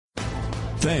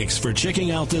Thanks for checking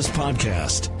out this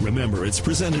podcast. Remember, it's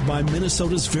presented by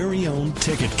Minnesota's very own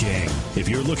Ticket King. If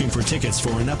you're looking for tickets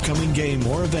for an upcoming game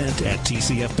or event at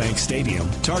TCF Bank Stadium,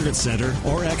 Target Center,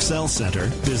 or XL Center,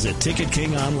 visit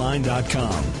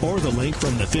TicketKingOnline.com or the link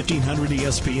from the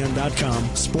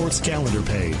 1500ESPN.com sports calendar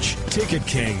page. Ticket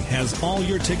King has all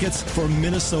your tickets for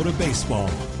Minnesota baseball,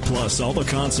 plus all the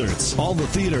concerts, all the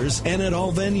theaters, and at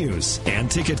all venues.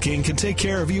 And Ticket King can take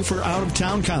care of you for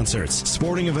out-of-town concerts,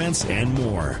 sporting events, and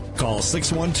more. Call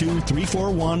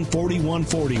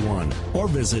 612-341-4141 or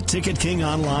visit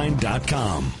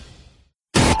TicketKingOnline.com.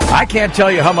 I can't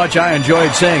tell you how much I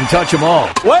enjoyed saying touch 'em all.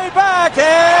 Way back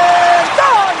and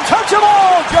done! Touch 'em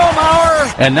all, Joe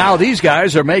Mauer! And now these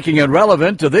guys are making it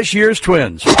relevant to this year's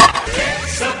Twins.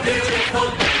 It's a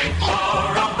beautiful day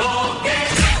for a ball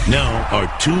game. Now,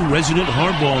 our two resident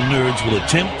hardball nerds will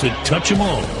attempt to touch 'em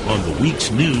all on the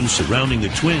week's news surrounding the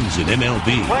Twins in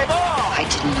MLB. I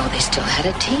didn't know they still had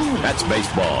a team. That's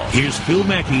baseball. Here's Phil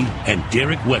Mackey and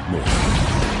Derek Wetmore.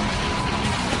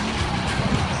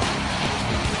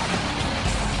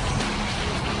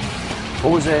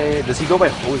 Jose, does he go by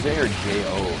Jose or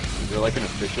J.O.? Is there like an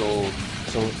official...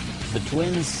 So the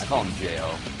Twins... I call him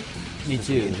J.O. Me It's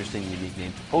too. an interesting, unique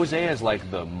name. Jose is like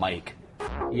the Mike.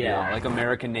 Yeah. You know, like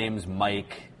American names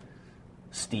Mike,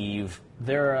 Steve.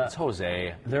 It's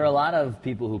Jose. There are a lot of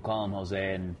people who call him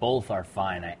Jose, and both are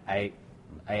fine. I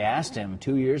asked him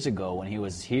 2 years ago when he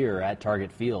was here at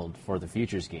Target Field for the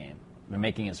Futures game,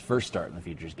 making his first start in the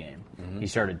Futures game. Mm-hmm. He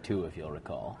started 2, if you'll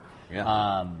recall.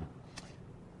 Yeah.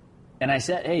 And I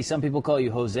said, hey, some people call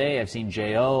you Jose. I've seen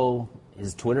J.O.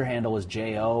 His Twitter handle was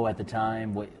J.O. at the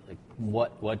time.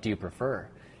 What do you prefer?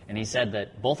 And he said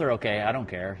that both are okay. I don't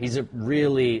care. He's a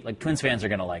really, Twins fans are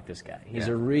going to like this guy. He's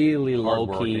a really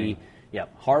low-key,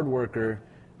 hard worker.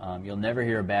 You'll never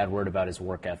hear a bad word about his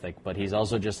work ethic, but he's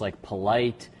also just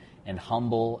polite and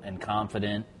humble and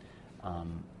confident.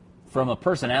 From a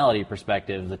personality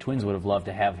perspective, the Twins would have loved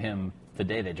to have him the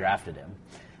day they drafted him.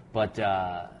 But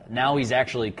now he's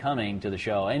actually coming to the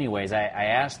show anyways. I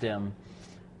asked him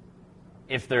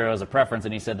if there was a preference,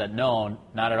 and he said that no,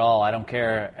 not at all. I don't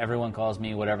care. Everyone calls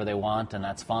me whatever they want, and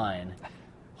that's fine.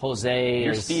 Jose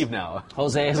You're is... Steve now.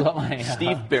 Jose is what my...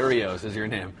 Steve Berrios is your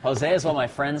name. Jose is what my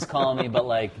friends call me,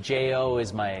 but J.O.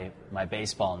 is my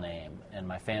baseball name, and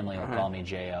my family will call me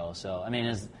J.O. So, I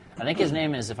think his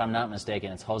name is, if I'm not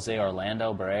mistaken, it's Jose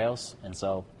Orlando Berrios, and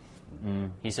so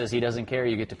he says he doesn't care.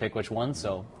 You get to pick which one,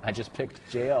 so I just picked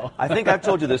J.O. I think I've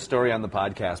told you this story on the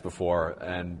podcast before,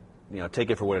 and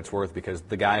take it for what it's worth, because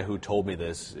the guy who told me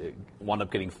this wound up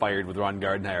getting fired with Ron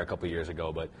Gardenhire a couple years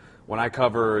ago, but when I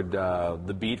covered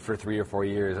the beat for 3 or 4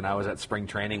 years, and I was at spring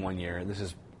training one year, and this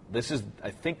is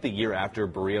I think the year after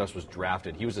Berrios was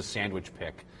drafted. He was a sandwich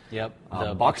pick. Yep.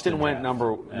 Buxton went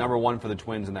draft. number one for the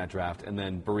Twins in that draft, and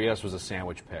then Berrios was a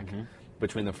sandwich pick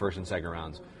between the first and second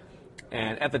rounds.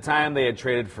 And at the time, they had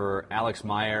traded for Alex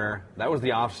Meyer. That was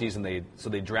the offseason. They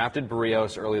drafted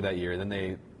Berrios early that year. Then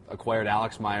they acquired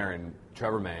Alex Meyer and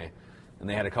Trevor May. And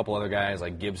they had a couple other guys,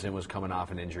 like Gibson was coming off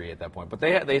an injury at that point. But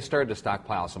they started to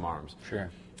stockpile some arms.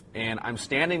 Sure. And I'm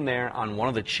standing there on one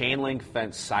of the chain link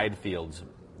fence side fields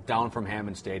down from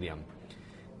Hammond Stadium.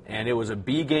 And it was a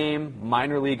B game,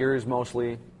 minor leaguers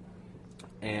mostly.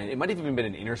 And it might have even been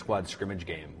an inter-squad scrimmage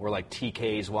game where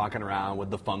TK's walking around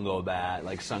with the fungo bat,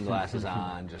 sunglasses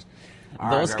on, just...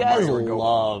 Those guys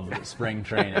love spring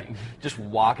training. Just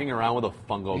walking around with a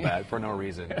fungo bat for no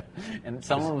reason. And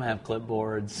some of them have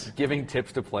clipboards. Giving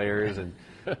tips to players, and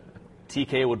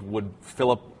TK would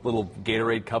fill up little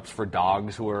Gatorade cups for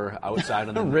dogs who were outside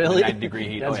in the Really? 90-degree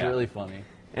heat. That's really funny.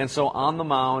 And so on the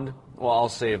mound, well, I'll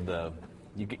save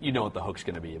you know what the hook's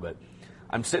going to be, but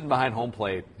I'm sitting behind home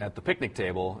plate at the picnic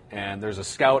table, and there's a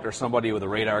scout or somebody with a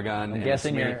radar gun. I'm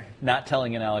guessing you're not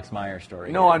telling an Alex Meyer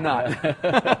story. No, I'm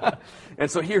not. And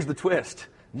so here's the twist.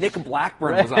 Nick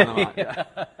Blackburn was on the mound.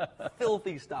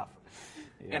 Filthy stuff.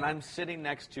 Yeah. And I'm sitting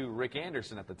next to Rick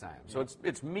Anderson at the time. So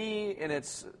it's me, and I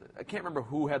can't remember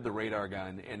who had the radar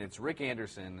gun, and it's Rick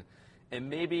Anderson and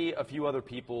maybe a few other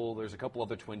people. There's a couple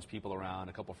other Twins people around,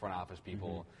 a couple front office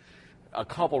people. A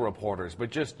couple reporters,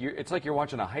 but it's like you're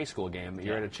watching a high school game.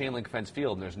 You're at a chain link fence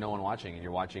field, and there's no one watching, and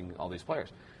you're watching all these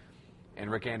players.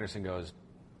 And Rick Anderson goes,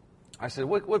 I said,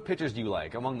 what pitchers do you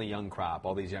like among the young crop,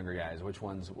 all these younger guys? Which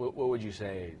ones, what would you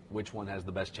say, which one has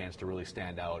the best chance to really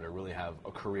stand out or really have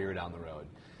a career down the road?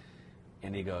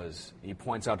 And he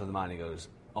points out to the mound, he goes,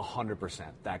 100%,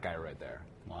 that guy right there.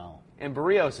 Wow. And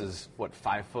Berrios is,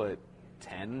 5'10",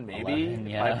 maybe? 11,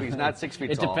 yeah. He's not 6 feet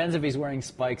it tall. It depends if he's wearing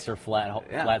spikes or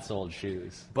flat-soled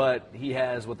shoes. But he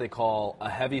has what they call a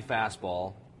heavy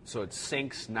fastball, so it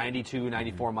sinks 92,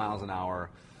 94 miles an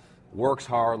hour, works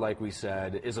hard, like we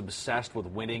said, is obsessed with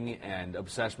winning and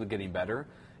obsessed with getting better,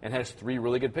 and has 3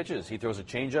 really good pitches. He throws a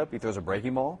changeup, he throws a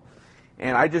breaking ball.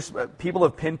 And people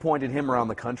have pinpointed him around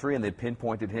the country, and they've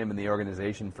pinpointed him in the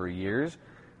organization for years.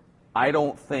 I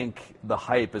don't think the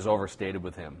hype is overstated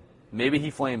with him. Maybe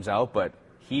he flames out, but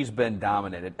he's been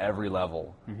dominant at every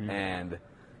level. And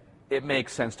it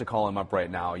makes sense to call him up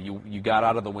right now. You got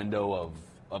out of the window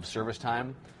of service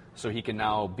time, so he can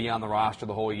now be on the roster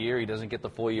the whole year. He doesn't get the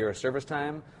full year of service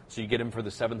time, so you get him for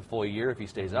the 7th full year if he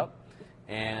stays up.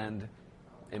 And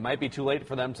it might be too late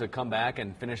for them to come back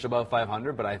and finish above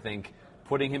 500, but I think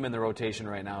putting him in the rotation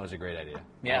right now is a great idea.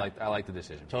 Yeah. I like the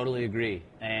decision. Totally agree.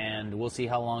 And we'll see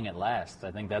how long it lasts.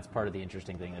 I think that's part of the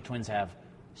interesting thing. The Twins have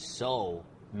so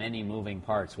many moving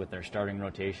parts with their starting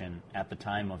rotation at the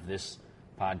time of this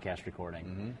podcast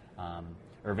recording.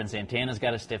 Irvin Santana's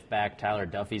got a stiff back. Tyler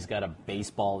Duffy's got a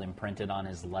baseball imprinted on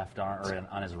his left arm or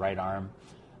on his right arm.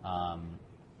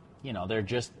 They're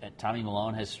just Tommy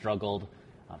Milone has struggled.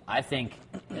 I think,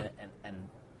 and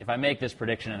if I make this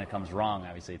prediction and it comes wrong,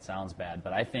 obviously it sounds bad,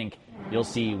 but I think you'll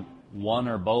see one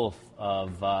or both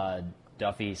of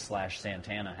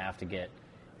Duffy/Santana have to get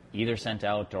either sent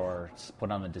out or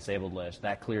put on the disabled list.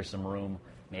 That clears some room.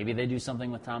 Maybe they do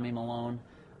something with Tommy Milone.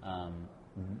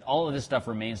 All of this stuff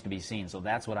remains to be seen, so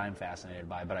that's what I'm fascinated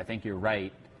by. But I think you're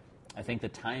right. I think the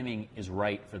timing is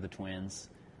right for the Twins.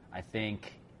 I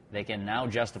think they can now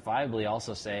justifiably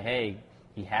also say, hey,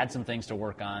 he had some things to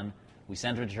work on. We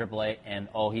sent him to AAA, and,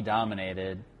 he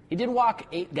dominated. He did walk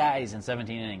 8 guys in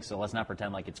 17 innings, so let's not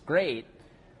pretend like it's great,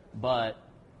 but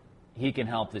he can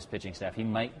help this pitching staff. He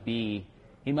might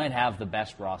have the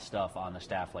best raw stuff on the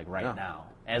staff now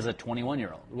as a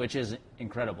 21-year-old, which is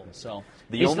incredible. So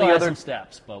he still has some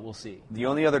steps, but we'll see. The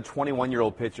only other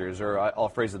 21-year-old pitchers, or I'll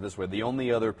phrase it this way, the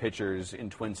only other pitchers in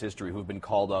Twins history who've been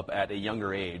called up at a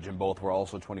younger age, and both were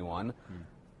also 21,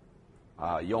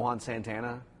 Johan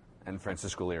Santana and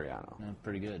Francisco Liriano.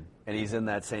 Pretty good. And he's in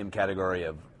that same category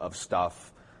of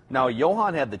stuff. Now,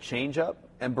 Johan had the changeup,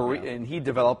 and he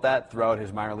developed that throughout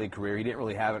his minor league career. He didn't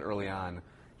really have it early on.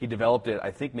 He developed it,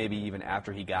 I think, maybe even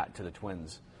after he got to the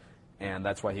Twins. And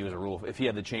that's why he was if he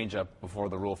had the changeup before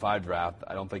the Rule 5 draft,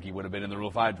 I don't think he would have been in the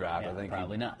Rule 5 draft. Yeah, I think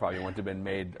probably not. Probably wouldn't have been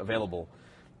made available.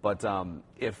 But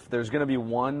if there's going to be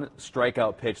one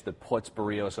strikeout pitch that puts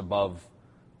Berrios above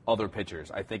other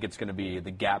pitchers, I think it's going to be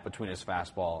the gap between his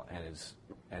fastball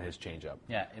and his changeup.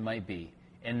 Yeah, it might be.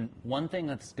 And one thing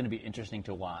that's going to be interesting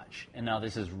to watch, and now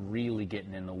this is really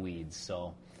getting in the weeds,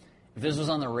 so if this was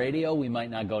on the radio, we might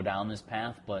not go down this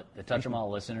path, but the Touch 'em All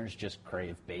listeners just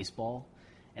crave baseball,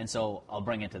 and so I'll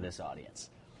bring it to this audience.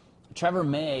 Trevor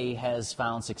May has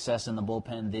found success in the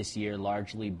bullpen this year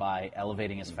largely by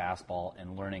elevating his fastball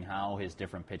and learning how his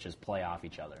different pitches play off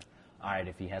each other. All right,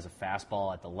 if he has a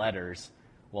fastball at the letters,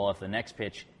 well, if the next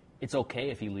pitch, it's okay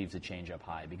if he leaves a changeup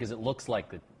high because it looks like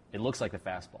the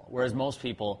fastball. Whereas most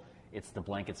people, it's the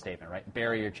blanket statement, right?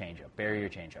 Bury your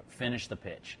changeup, finish the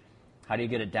pitch. How do you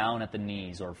get it down at the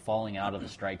knees or falling out of the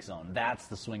strike zone? That's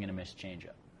the swing and a miss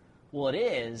changeup. Well, it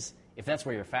is if that's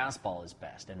where your fastball is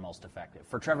best and most effective.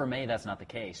 For Trevor May, that's not the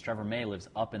case. Trevor May lives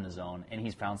up in the zone, and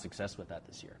he's found success with that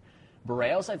this year.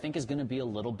 Berrios, I think, is going to be a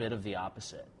little bit of the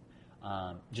opposite.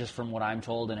 Just from what I'm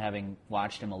told and having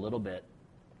watched him a little bit,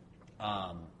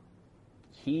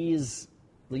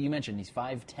 you mentioned he's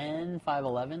 5'10",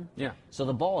 5'11". Yeah. So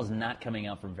the ball is not coming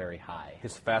out from very high.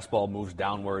 His fastball moves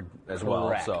downward as well.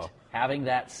 Correct. So having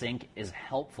that sink is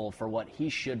helpful for what he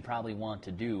should probably want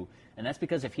to do. And that's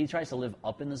because if he tries to live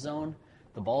up in the zone,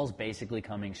 the ball is basically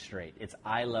coming straight. It's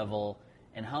eye level.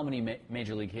 And how many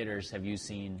major league hitters have you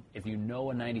seen, if you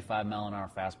know a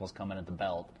 95-mile-an-hour fastball is coming at the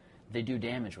belt, they do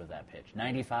damage with that pitch.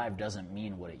 95 doesn't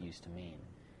mean what it used to mean.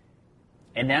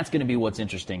 And that's going to be what's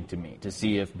interesting to me, to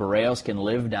see if Berrios can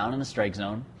live down in the strike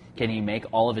zone. Can he make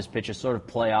all of his pitches sort of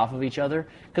play off of each other?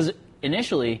 Because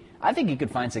initially, I think he could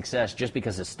find success just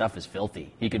because his stuff is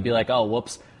filthy. He could be like, oh,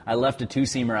 whoops, I left a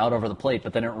two-seamer out over the plate,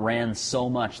 but then it ran so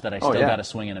much that I still got a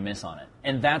swing and a miss on it.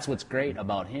 And that's what's great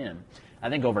about him. I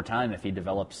think over time, if he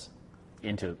develops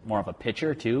into more of a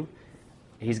pitcher, too,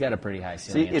 he's got a pretty high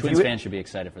ceiling. And Twins fans should be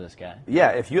excited for this guy. Yeah,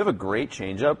 if you have a great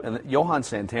changeup, and Johan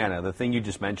Santana, the thing you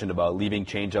just mentioned about leaving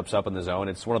changeups up in the zone,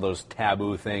 it's one of those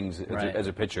taboo things as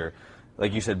a pitcher.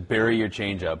 Like you said, bury your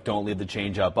changeup. Don't leave the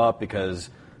changeup up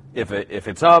because if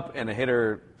it's up and a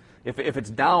hitter, if it's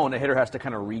down, a hitter has to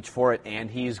kind of reach for it, and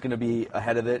he's going to be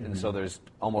ahead of it, and so there's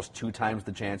almost 2 times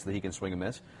the chance that he can swing and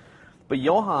miss. But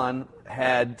Johan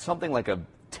had something like a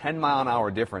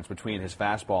 10-mile-an-hour difference between his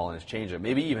fastball and his changeup,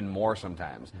 maybe even more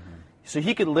sometimes. So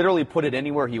he could literally put it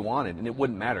anywhere he wanted, and it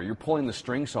wouldn't matter. You're pulling the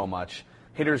string so much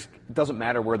hitters, it doesn't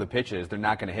matter where the pitch is, they're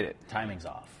not going to hit it. Timing's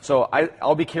off. So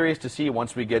I'll be curious to see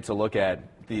once we get to look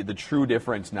at the true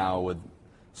difference now with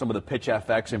some of the pitch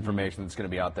FX information that's going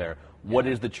to be out there. What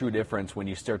is the true difference when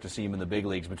you start to see him in the big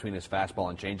leagues between his fastball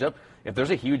and changeup? If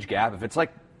there's a huge gap, if it's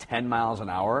like 10 miles an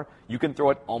hour, you can throw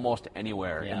it almost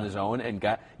anywhere in the zone. And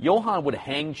Johan would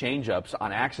hang changeups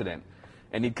on accident,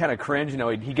 and he'd kind of cringe.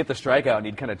 He'd get the strikeout, and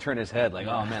he'd kind of turn his head like,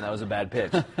 oh, man, that was a bad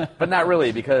pitch. But not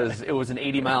really, because it was an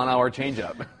 80-mile-an-hour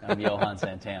changeup. I'm Johan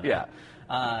Santana.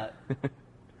 Yeah.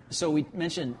 So we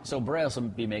mentioned, Berrios will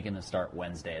be making the start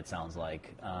Wednesday, it sounds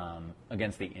like,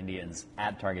 against the Indians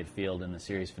at Target Field in the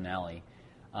series finale.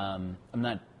 I'm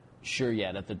not sure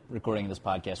yet at the recording of this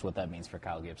podcast what that means for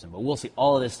Kyle Gibson, but we'll see.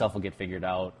 All of this stuff will get figured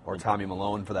out. Or Tommy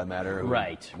Malone, for that matter. Who,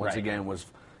 right. Once again,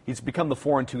 he's become the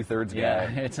 4 2/3 guy. Yeah,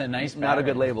 it's a nice Not a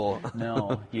good label.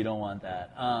 No, you don't want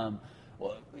that.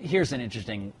 Well, here's an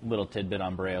interesting little tidbit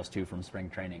on Berrios, too, from spring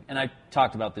training. And I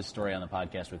talked about this story on the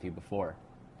podcast with you before.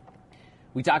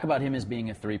 We talk about him as being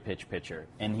a 3-pitch pitcher,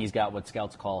 and he's got what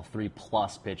scouts call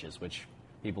 3+ pitches, which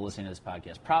people listening to this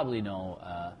podcast probably know.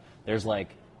 There's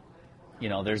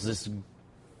there's this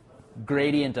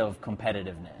gradient of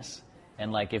competitiveness,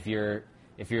 and like if you're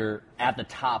at the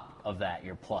top of that,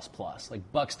 you're plus. Like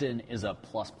Buxton is a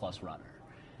plus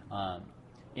runner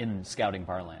in scouting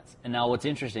parlance. And now what's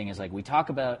interesting is we talk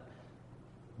about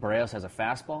Berrios has a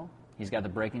fastball, he's got the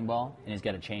breaking ball, and he's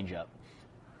got a changeup.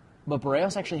 But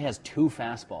Berrios actually has 2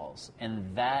 fastballs,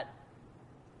 and that,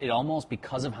 it almost,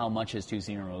 because of how much his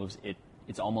two-seamer moves,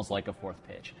 it's almost like a 4th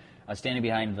pitch. I was standing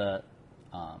behind the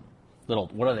little,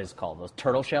 what are those called? Those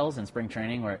turtle shells in spring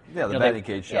training? Where, the batting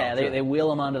cage shell. Yeah, they wheel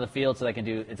them onto the field so they can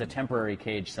do, it's a temporary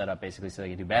cage set up basically so they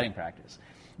can do batting practice.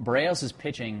 Berrios is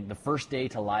pitching the first day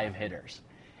to live hitters.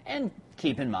 And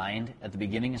keep in mind, at the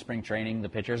beginning of spring training, the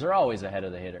pitchers are always ahead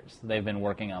of the hitters. They've been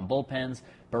working on bullpens.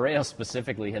 Berrios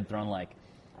specifically had thrown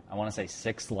I want to say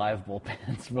 6 live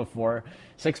bullpens before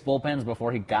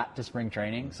he got to spring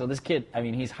training. So this kid,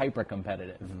 he's hyper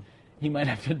competitive. Mm-hmm. He might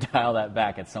have to dial that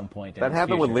back at some point. That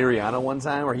happened with Liriano one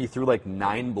time, where he threw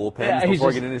 9 bullpens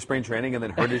before getting into spring training, and then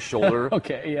hurt his shoulder.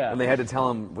 Okay, yeah. And they had to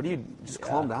tell him,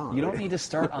 calm down. You don't need to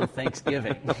start on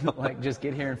Thanksgiving. Just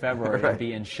get here in February and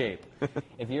be in shape.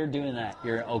 If you're doing that,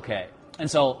 you're okay.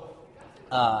 And so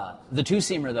the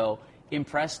two-seamer, though,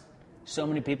 impressed so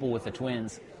many people with the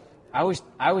Twins. I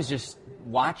was just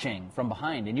watching from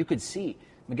behind, and you could see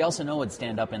Miguel Sano would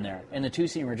stand up in there, and the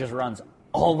two-seamer just runs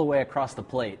all the way across the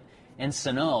plate. And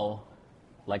Sano,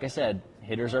 like I said,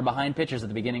 hitters are behind pitchers at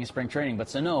the beginning of spring training, but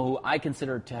Sano, who I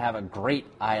consider to have a great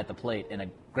eye at the plate and a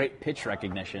great pitch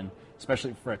recognition,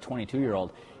 especially for a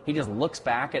 22-year-old, he just looks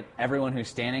back at everyone who's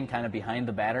standing kind of behind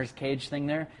the batter's cage thing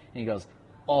there, and he goes,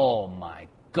 oh, my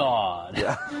God.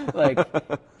 Yeah.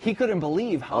 He couldn't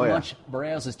believe how much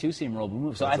Berrios' two-seamer will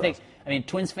move. So I think,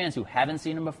 Twins fans who haven't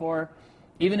seen him before,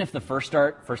 even if the first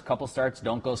couple starts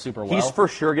don't go super well. He's for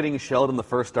sure getting shelled in the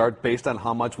first start based on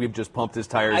how much we've just pumped his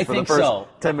tires for the first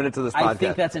 10 minutes of this podcast. I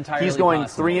think that's entirely He's going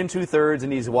possible. 3 2/3,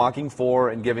 and he's walking 4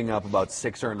 and giving up about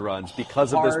 6 earned runs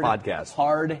because of this podcast.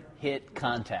 Hard hit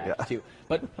contact, too.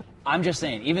 But I'm just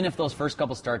saying, even if those first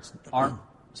couple starts aren't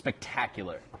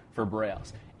spectacular for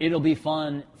Berrios, it'll be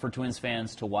fun for Twins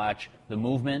fans to watch the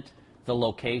movement, the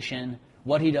location,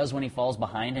 what he does when he falls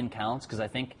behind and counts, because I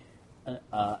think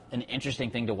an interesting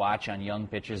thing to watch on young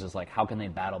pitchers is how can they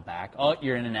battle back? Oh,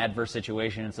 you're in an adverse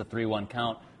situation. It's a 3-1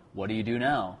 count. What do you do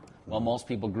now? Well, most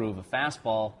people groove a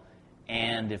fastball,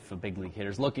 and if a big league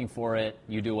hitter's looking for it,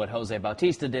 you do what Jose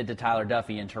Bautista did to Tyler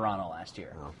Duffy in Toronto last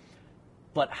year. Oh.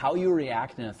 But how you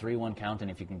react in a 3-1 count,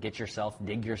 and if you can dig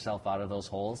yourself out of those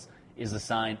holes, is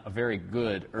a very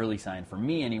good early sign, for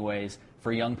me anyways,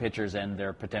 for young pitchers and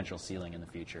their potential ceiling in the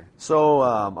future. So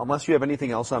unless you have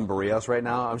anything else on Berrios right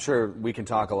now, I'm sure we can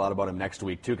talk a lot about him next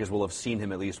week, too, because we'll have seen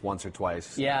him at least once or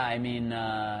twice. Yeah,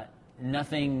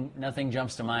 nothing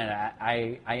jumps to mind.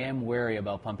 I am wary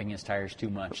about pumping his tires too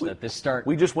much. That this start...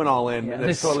 We just went all in, and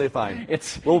it's totally fine.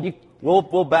 We'll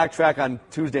backtrack on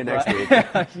Tuesday next week.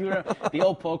 The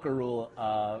old poker rule,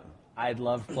 I'd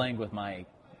love playing with my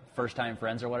first-time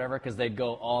friends or whatever, because they'd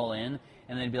go all in,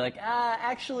 and they'd be like,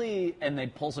 actually, and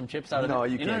they'd pull some chips out of it. No,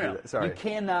 you can't do that. Sorry. You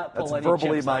cannot pull That's any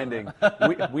verbally chips binding.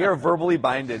 We are verbally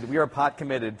binded. We are pot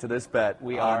committed to this bet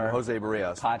on Jose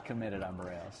Berrios. Pot committed on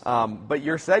Berrios. But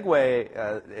your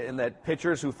segue in that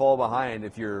pitchers who fall behind,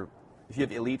 if you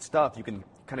have elite stuff, you can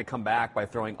kind of come back by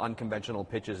throwing unconventional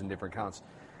pitches in different counts.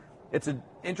 It's an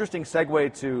interesting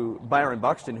segue to Byron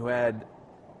Buxton, who had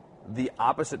the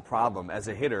opposite problem as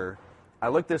a hitter. I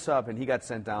looked this up, and he got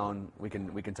sent down. We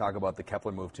can talk about the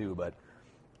Kepler move, too. But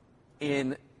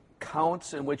in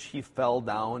counts in which he fell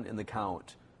down in the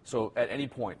count, So at any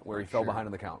point where he fell behind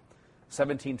in the count,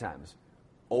 17 times,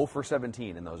 0 for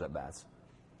 17 in those at-bats.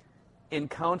 In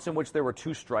counts in which there were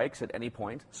 2 strikes at any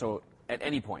point, so at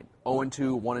any point,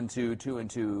 0-2, 1-2,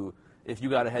 2-2, if you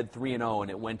got ahead 3-0 and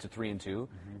it went to 3-2,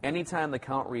 anytime the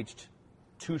count reached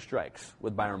 2 strikes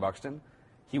with Byron Buxton,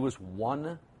 he was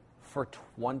 1 for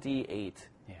 28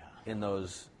 in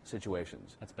those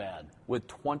situations. That's bad. With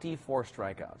 24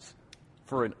 strikeouts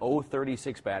for an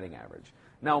 0.36 batting average.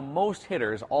 Now, most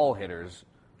hitters, all hitters,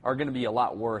 are going to be a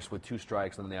lot worse with 2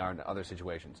 strikes than they are in other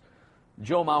situations.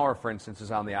 Joe Mauer, for instance,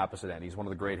 is on the opposite end. He's one of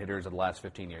the great hitters of the last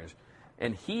 15 years.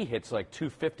 And he hits like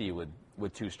 250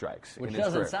 with 2 strikes. Which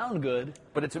doesn't sound good.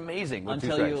 But it's amazing with 2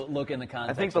 until strikes. you look in the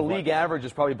context. I think the league average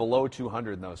is probably below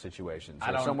 200 in those situations.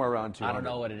 So somewhere around 200. I don't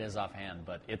know what it is offhand,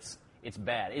 but it's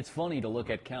bad. It's funny to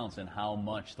look at counts and how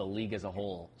much the league as a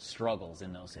whole struggles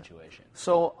in those situations.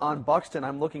 So on Buxton,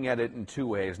 I'm looking at it in 2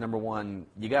 ways. Number one,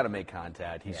 you got to make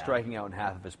contact. He's striking out in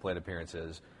half of his plate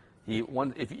appearances.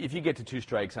 If you get to 2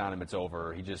 strikes on him, it's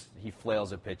over. He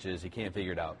flails at pitches. He can't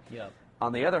figure it out. Yep.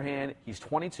 On the other hand, he's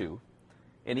 22,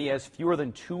 and he has fewer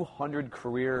than 200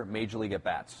 career major league at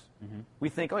bats. We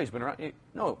think, he's been around.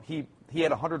 No, he had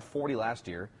 140 last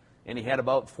year, and he had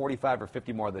about 45 or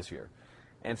 50 more this year.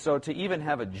 And so to even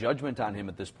have a judgment on him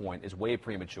at this point is way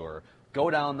premature. Go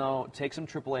down, though, take some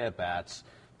AAA at-bats,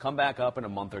 come back up in a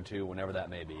month or 2, whenever that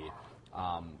may be.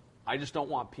 I just don't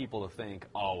want people to think,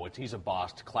 he's a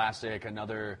bust, classic,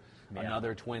 another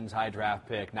Twins high draft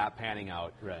pick, not panning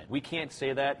out. Right. We can't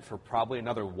say that for probably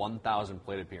another 1,000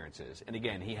 plate appearances. And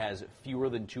again, he has fewer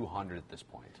than 200 at this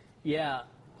point. Yeah,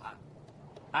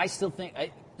 I still think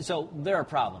so. There are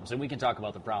problems, and we can talk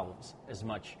about the problems as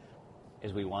much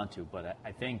as we want to. But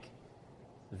I think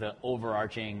the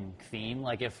overarching theme,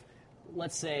 like if,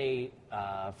 let's say,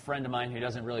 a friend of mine who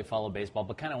doesn't really follow baseball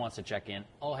but kind of wants to check in,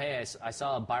 hey, I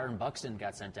saw Byron Buxton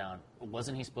got sent down.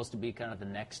 Wasn't he supposed to be kind of the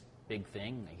next big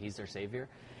thing? Like, he's their savior?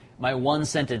 My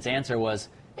one-sentence answer was,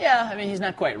 he's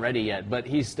not quite ready yet, but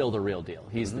he's still the real deal.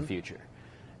 He's the future.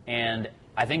 And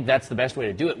I think that's the best way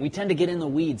to do it. We tend to get in the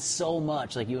weeds so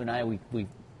much. Like you and I, we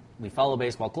follow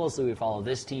baseball closely. We follow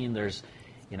this team. There's,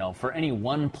 for any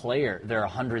one player, there are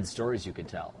 100 stories you could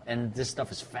tell. And this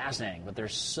stuff is fascinating, but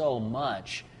there's so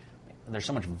much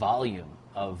volume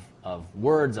of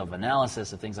words, of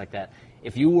analysis, of things like that.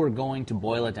 If you were going to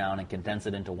boil it down and condense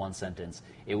it into one sentence,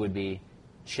 it would be,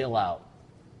 chill out.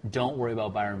 Don't worry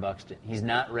about Byron Buxton. He's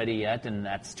not ready yet, and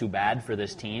that's too bad for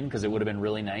this team because it would have been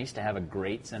really nice to have a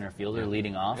great center fielder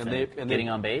leading off and getting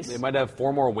on base. They might have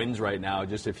 4 more wins right now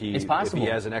just if he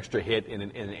has an extra hit in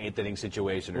an 8th inning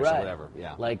situation or whatever.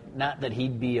 Yeah. Like, not that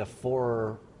he'd be a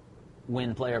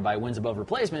 4-win player by wins above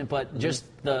replacement, but just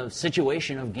the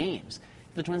situation of games.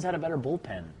 If the Twins had a better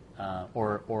bullpen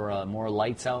or a more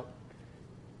lights-out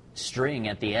string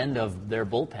at the end of their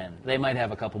bullpen, they might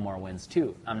have a couple more wins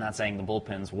too. I'm not saying the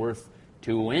bullpen's worth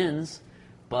 2 wins,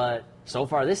 but so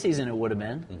far this season it would have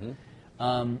been.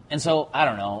 And so, I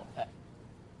don't know.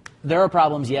 There are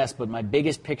problems, yes, but my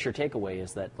biggest picture takeaway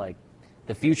is that, like,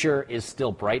 the future is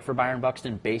still bright for Byron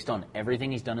Buxton based on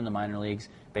everything he's done in the minor leagues,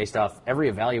 based off every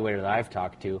evaluator that I've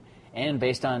talked to, and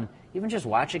based on even just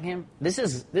watching him. This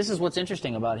is what's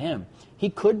interesting about him. He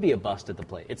could be a bust at the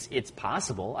plate. It's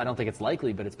possible. I don't think it's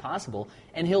likely, but it's possible.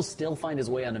 And he'll still find his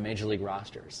way onto major league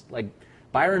rosters. Like,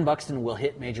 Byron Buxton will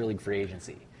hit major league free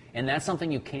agency. And that's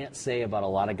something you can't say about a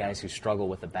lot of guys who struggle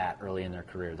with the bat early in their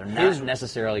career. They're not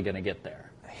necessarily going to get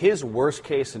there. His worst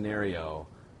case scenario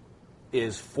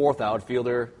is 4th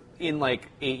outfielder in like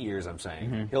 8 years, I'm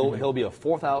saying. He'll be a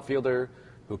 4th outfielder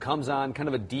who comes on, kind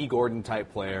of a D. Gordon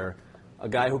type player, a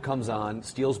guy who comes on,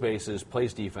 steals bases,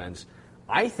 plays defense.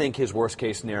 I think his worst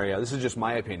case scenario, this is just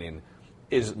my opinion,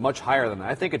 is much higher than that.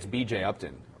 I think it's B.J.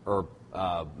 Upton, or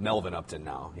Melvin Upton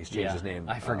now. He's changed his name.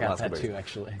 I forgot that too,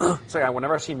 actually. Sorry,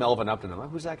 whenever I see Melvin Upton, I'm like,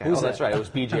 who's that guy? That's right. It was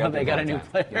B.J. Upton. They got a new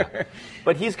player. Yeah.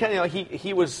 But he's kind of,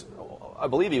 he was, I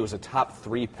believe he was a top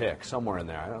 3 pick, somewhere in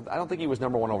there. I don't think he was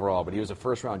number 1 overall, but he was a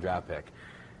first-round draft pick.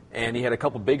 And he had a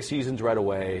couple big seasons right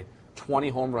away, 20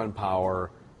 home run power,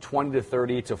 20 to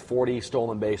 30 to 40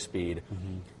 stolen base speed.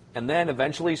 And then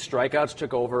eventually strikeouts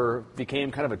took over, became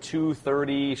kind of a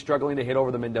 230, struggling to hit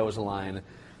over the Mendoza line.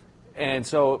 And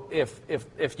so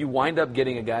if you wind up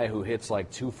getting a guy who hits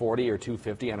like 240 or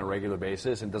 250 on a regular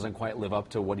basis and doesn't quite live up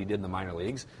to what he did in the minor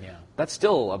leagues, that's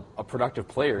still a productive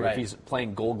player if he's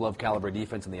playing Gold Glove caliber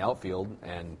defense in the outfield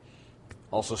and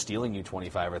also stealing you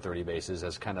 25 or 30 bases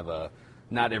as kind of a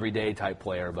not everyday type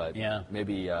player, but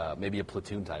maybe a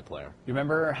platoon type player. You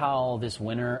remember how this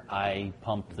winter I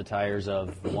pumped the tires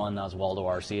of one Oswaldo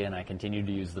Arcia, and I continued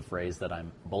to use the phrase that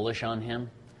I'm bullish on him?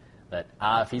 That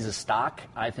if he's a stock,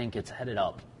 I think it's headed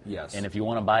up. Yes. And if you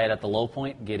want to buy it at the low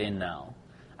point, get in now.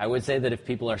 I would say that if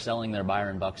people are selling their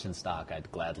Byron Buxton stock,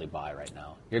 I'd gladly buy right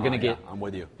now. You're going to get. I'm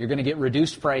with you. You're going to get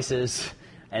reduced prices,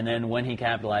 and then when he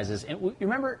capitalizes, and you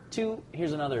remember too.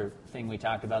 Here's another thing we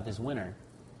talked about this winter.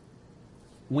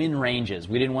 Win ranges.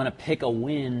 We didn't want to pick a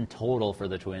win total for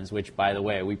the Twins, which, by the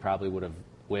way, we probably would have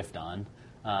whiffed on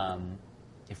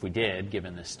if we did,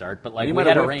 given this start. But we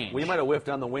had a range. We might have whiffed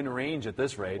on the win range at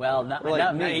this rate. Well, not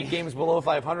me. 8 games below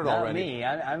 500 not already. Me.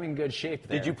 I'm in good shape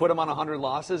there. Did you put them on 100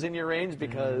 losses in your range?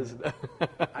 Because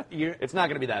it's not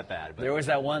going to be that bad. But. There was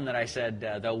that one that I said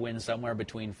they'll win somewhere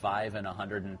between 5 and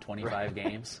 125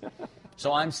 games.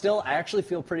 So I actually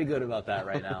feel pretty good about that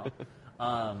right now.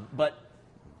 But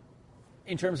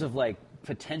in terms of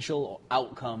potential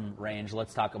outcome range,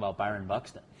 let's talk about Byron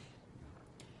Buxton.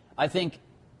 I think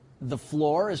the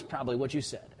floor is probably what you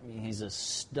said. I mean, he's a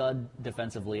stud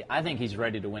defensively. I think he's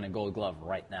ready to win a Gold Glove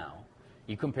right now.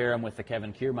 You compare him with the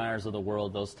Kevin Kiermaiers of the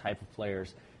world, those type of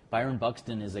players. Byron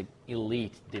Buxton is an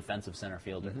elite defensive center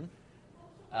fielder.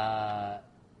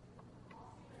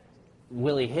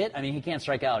 Will he hit? I mean, he can't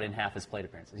strike out in half his plate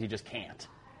appearances. He just can't.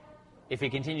 If he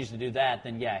continues to do that,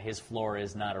 then yeah, his floor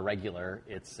is not a regular.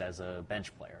 It's as a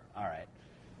bench player. All right.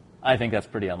 I think that's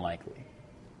pretty unlikely.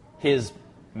 His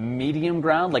medium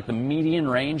ground, the median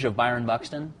range of Byron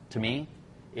Buxton, to me,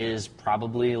 is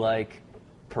probably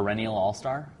perennial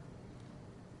all-star.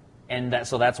 And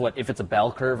that's what, if it's a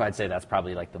bell curve, I'd say that's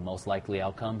probably the most likely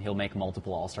outcome. He'll make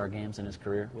multiple all-star games in his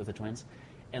career with the Twins.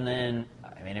 And then,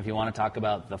 I mean, if you want to talk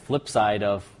about the flip side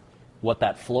of what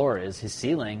that floor is, his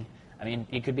ceiling, I mean,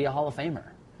 he could be a Hall of Famer.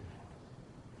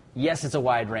 Yes, it's a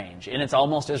wide range, and it's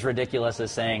almost as ridiculous as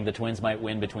saying the Twins might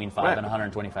win between 5 and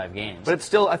 125 games. But it's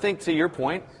still, I think, to your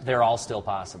point, they're all still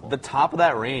possible. The top of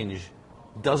that range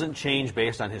doesn't change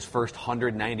based on his first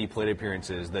 190 plate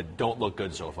appearances that don't look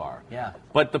good so far. Yeah.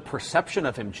 But the perception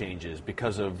of him changes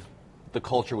because of the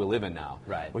culture we live in now.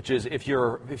 Right. Which is if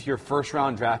your first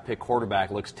round draft pick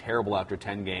quarterback looks terrible after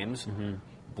 10 games,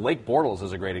 Blake Bortles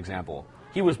is a great example.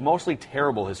 He was mostly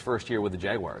terrible his first year with the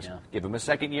Jaguars. Yeah. Give him a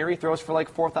second year, he throws for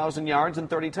 4,000 yards and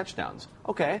 30 touchdowns.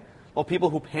 Okay. Well, people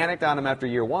who panicked on him after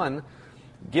year one,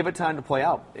 give it time to play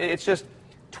out. It's just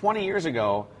 20 years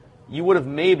ago, you would have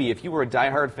maybe, if you were a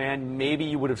diehard fan, maybe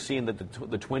you would have seen that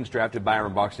the Twins drafted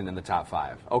Byron Buxton in the top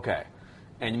 5. Okay.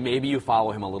 And maybe you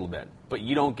follow him a little bit. But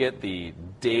you don't get the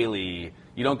daily,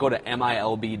 you don't go to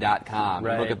MILB.com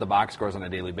and look at the box scores on a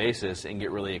daily basis and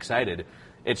get really excited.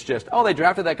 It's just, they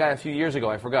drafted that guy a few years ago.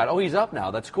 I forgot. Oh, he's up now.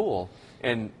 That's cool.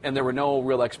 And there were no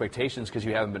real expectations because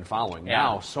you haven't been following. Yeah.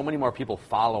 Now, so many more people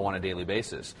follow on a daily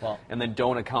basis. Well, and then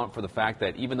don't account for the fact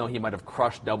that even though he might have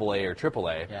crushed AA or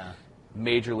AAA,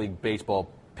 Major League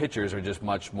Baseball pitchers are just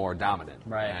much more dominant.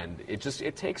 Right. And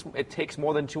it takes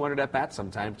more than 200 at-bats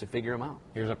sometimes to figure him out.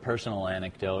 Here's a personal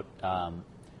anecdote.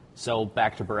 So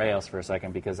back to Berrios for a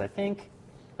second, because I think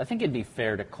it'd be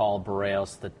fair to call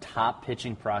Berrios the top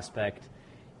pitching prospect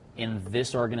in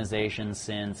this organization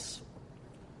since,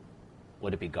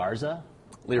 would it be Garza?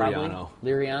 Liriano.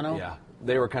 Liriano? Yeah.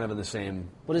 They were kind of in the same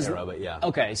era, but yeah.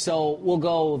 Okay, so we'll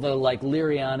go the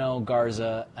Liriano,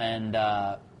 Garza,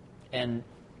 and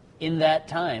in that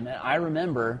time, and I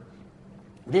remember,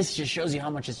 this just shows you how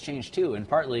much it's changed too, and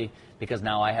partly because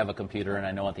now I have a computer and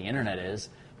I know what the internet is,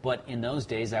 but in those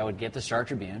days I would get the Star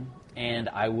Tribune and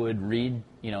I would read,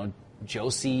 Joe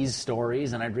C's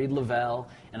stories, and I'd read Lavelle,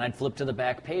 and I'd flip to the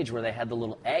back page where they had the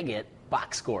little agate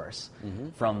box scores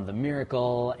from the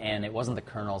Miracle, and it wasn't the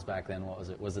Colonels back then. What was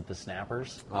it? Was it the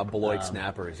Snappers? Beloit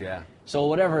Snappers, yeah. So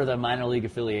whatever the minor league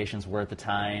affiliations were at the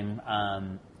time,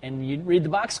 and you'd read the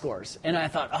box scores. And I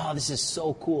thought, this is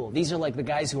so cool. These are the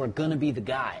guys who are going to be the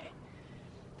guy.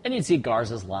 And you'd see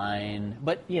Garza's line,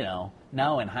 but,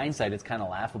 now in hindsight, it's kind of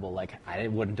laughable. I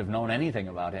wouldn't have known anything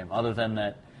about him other than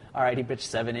that, all right, he pitched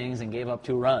 7 innings and gave up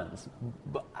 2 runs.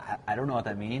 But I don't know what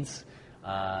that means.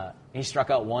 He struck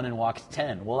out 1 and walked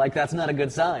 10. Well, that's not a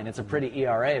good sign. It's a pretty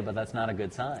ERA, but that's not a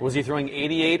good sign. Was he throwing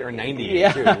 88 or 98?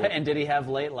 Yeah, too? And did he have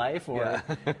late life, or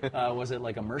was it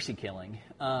a mercy killing?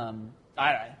 I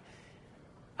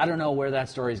don't know where that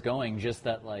story's going, just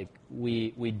that,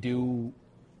 we do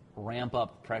ramp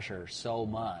up pressure so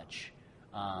much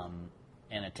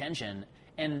and attention,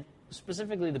 and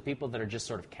specifically the people that are just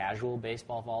sort of casual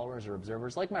baseball followers or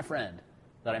observers, like my friend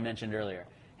that I mentioned earlier.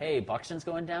 Hey, Buxton's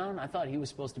going down? I thought he was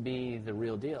supposed to be the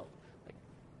real deal.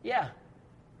 Yeah,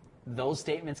 those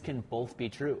statements can both be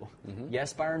true.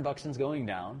 Yes, Byron Buxton's going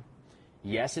down.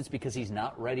 Yes, it's because he's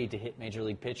not ready to hit Major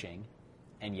League pitching.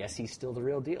 And yes, he's still the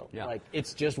real deal. Yeah.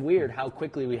 It's just weird how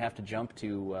quickly we have to jump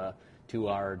to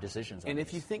our decisions. And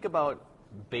if you think about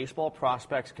baseball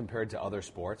prospects compared to other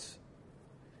sports,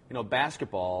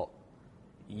 basketball,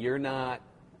 you're not,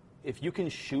 if you can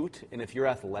shoot and if you're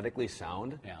athletically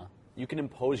sound, you can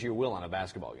impose your will on a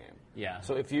basketball game. Yeah.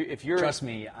 So if you're trust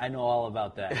me, I know all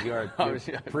about that. You're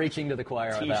preaching to the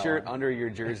choir. T-shirt under your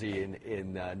jersey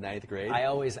in ninth grade. I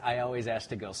always asked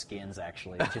to go skins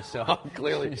actually, just so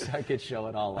clearly just so I could show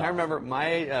it all off. I remember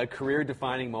my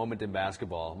career-defining moment in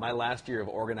basketball. My last year of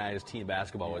organized team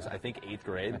basketball was I think 8th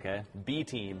grade. Okay. B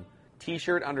team.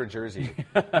 T-shirt under jersey,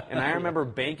 and I remember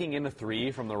banking in a 3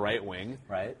 from the right wing,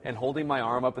 and holding my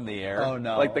arm up in the air,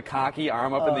 like the cocky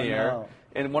arm up in the air.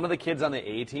 And one of the kids on the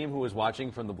A team who was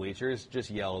watching from the bleachers just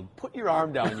yelled, "Put your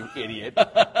arm down, you idiot!"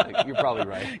 Like, you're probably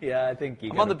right. Yeah, I think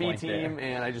I'm on the B team,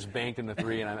 and I just banked in the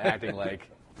 3, and I'm acting like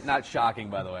not shocking,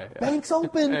 by the way. Bank's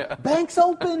open. Bank's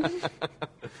open.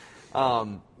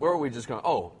 Where were we just going?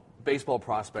 Oh, baseball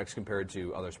prospects compared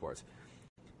to other sports.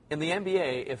 In the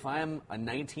NBA, if I'm a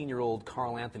 19-year-old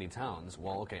Karl Anthony Towns,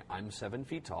 well, okay, I'm 7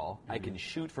 feet tall, I can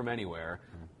shoot from anywhere,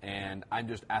 and I'm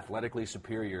just athletically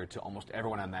superior to almost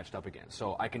everyone I'm matched up against.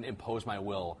 So I can impose my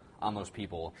will on those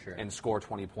people and score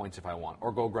 20 points if I want,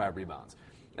 or go grab rebounds.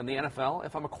 In the NFL,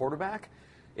 if I'm a quarterback,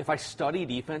 if I study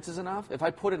defenses enough, if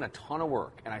I put in a ton of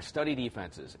work and I study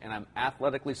defenses and I'm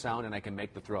athletically sound and I can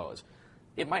make the throws,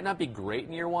 it might not be great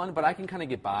in year one, but I can kind of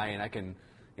get by and I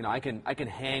can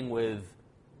hang with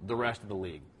the rest of the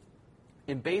league.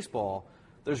 In baseball,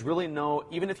 there's really no,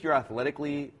 even if you're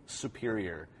athletically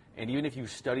superior, and even if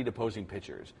you've studied opposing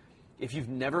pitchers, if you've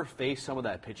never faced some of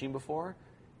that pitching before,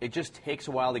 it just takes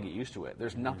a while to get used to it.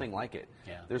 There's nothing like it.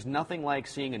 There's nothing like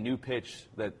seeing a new pitch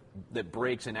that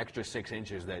breaks an extra 6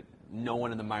 inches that no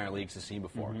one in the minor leagues has seen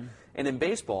before. And in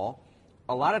baseball,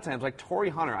 a lot of times, like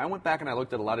Torrey Hunter, I went back and I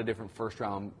looked at a lot of different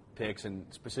first-round picks and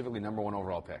specifically number 1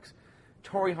 overall picks.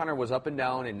 Torrey Hunter was up and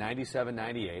down in 97,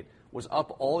 98, was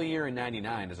up all year in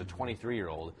 99 as a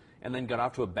 23-year-old, and then got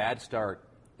off to a bad start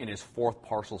in his 4th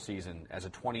partial season as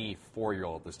a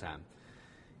 24-year-old this time.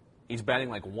 He's batting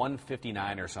like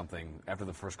 159 or something after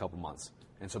the first couple months,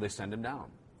 and so they send him down.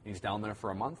 He's down there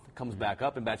for a month, comes back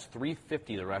up and bats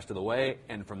 350 the rest of the way,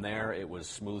 and from there it was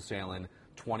smooth sailing,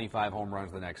 25 home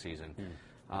runs the next season.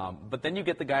 But then you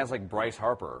get the guys like Bryce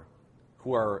Harper,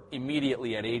 who are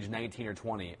immediately at age 19 or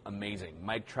 20 amazing.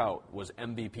 Mike Trout was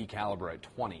MVP caliber at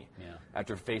 20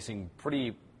 after facing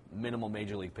pretty minimal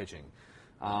major league pitching.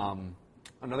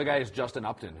 Another guy is Justin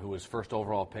Upton, who was first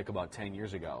overall pick about 10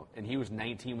 years ago. And he was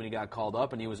 19 when he got called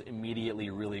up, and he was immediately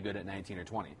really good at 19 or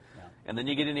 20. And then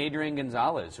you get an Adrian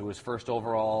Gonzalez, who was first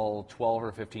overall 12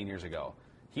 or 15 years ago.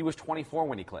 He was 24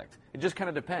 when he clicked. It just kind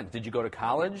of depends. Did you go to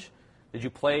college? Did you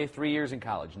play 3 years in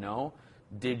college? No.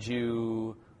 Did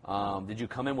you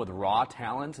come in with raw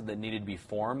talent that needed to be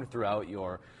formed throughout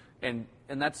your, and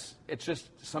it's just,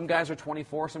 some guys are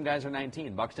 24, some guys are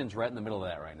 19. Buxton's right in the middle of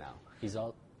that right now.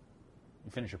 You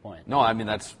finish your point. No, I mean,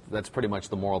 that's pretty much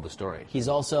the moral of the story. He's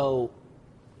also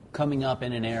coming up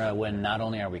in an era when not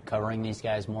only are we covering these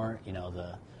guys more,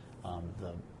 the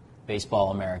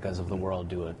Baseball Americas of the world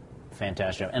do a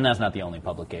fantastic job, and that's not the only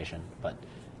publication, but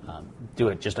do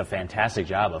it just a fantastic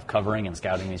job of covering and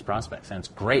scouting these prospects. And it's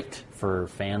great for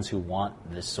fans who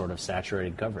want this sort of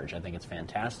saturated coverage. I think it's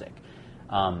fantastic.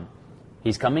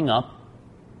 He's coming up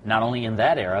not only in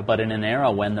that era, but in an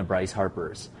era when the Bryce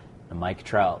Harpers, the Mike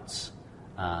Trouts,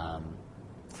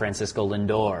 Francisco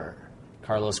Lindor,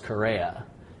 Carlos Correa,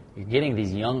 you're getting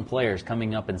these young players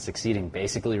coming up and succeeding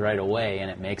basically right away,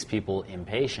 and it makes people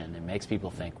impatient. It makes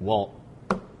people think, well,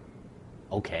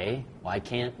 okay, why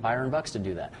can't Byron Buxton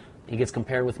do that? He gets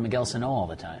compared with Miguel Sano all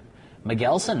the time.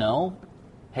 Miguel Sano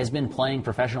has been playing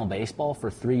professional baseball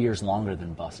for 3 years longer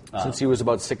than Buxton. Since he was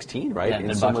about 16, right? In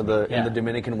the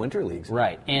Dominican winter leagues.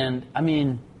 Right. And, I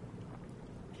mean,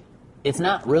 it's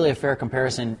not really a fair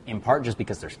comparison in part just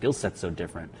because their skill set's so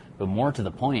different, but more to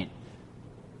the point,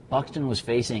 Buxton was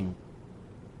facing,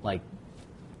 like,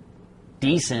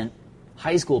 decent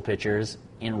high school pitchers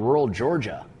in rural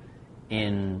Georgia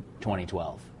in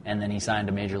 2012. And then he signed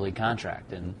a major league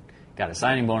contract and got a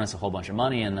signing bonus, a whole bunch of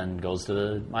money, and then goes to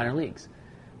the minor leagues.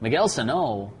 Miguel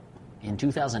Sano, in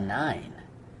 2009,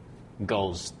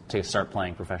 goes to start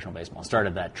playing professional baseball,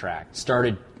 started that track,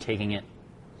 started taking it.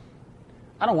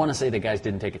 I don't want to say the guys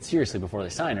didn't take it seriously before they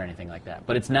signed or anything like that,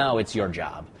 but it's your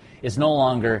job. It's no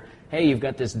longer, hey, you've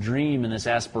got this dream and this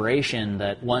aspiration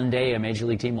that one day a major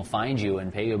league team will find you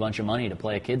and pay you a bunch of money to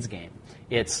play a kid's game.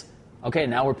 It's, okay,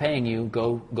 now we're paying you,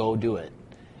 go do it.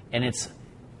 And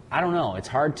I don't know, it's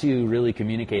hard to really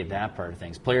communicate that part of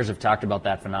things. Players have talked about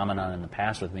that phenomenon in the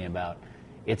past with me about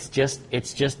it's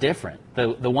just different.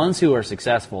 The ones who are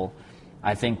successful,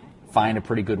 I think, find a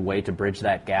pretty good way to bridge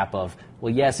that gap of,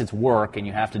 well, yes, it's work and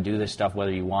you have to do this stuff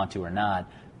whether you want to or not,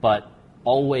 but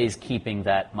always keeping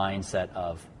that mindset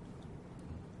of,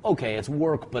 okay, it's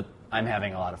work, but I'm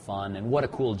having a lot of fun, and what a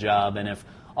cool job. And if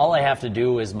all I have to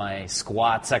do is my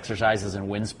squats, exercises, and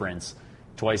wind sprints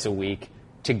twice a week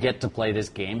to get to play this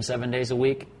game 7 days a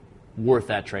week, worth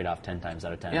that trade-off 10 times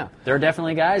out of 10. Yeah. There are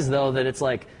definitely guys, though, that it's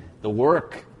like the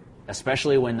work,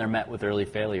 especially when they're met with early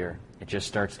failure, it just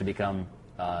starts to become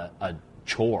a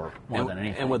chore more than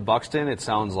anything. And with Buxton, it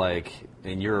sounds like,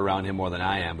 and you're around him more than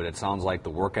I am, but it sounds like the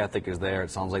work ethic is there.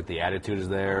 It sounds like the attitude is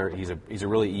there. He's a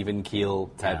really even keel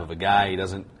type of a guy. He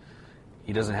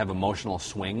doesn't have emotional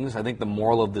swings. I think the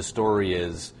moral of the story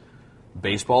is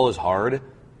baseball is hard,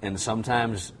 and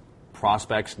sometimes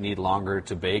prospects need longer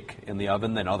to bake in the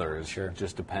oven than others. Sure. It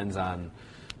just depends on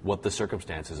what the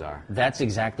circumstances are. That's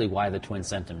exactly why the Twins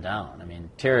sent him down. I mean,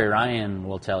 Terry Ryan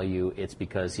will tell you it's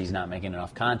because he's not making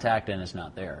enough contact and it's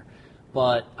not there.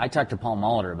 But I talked to Paul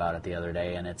Molitor about it the other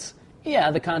day, and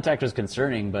the contact was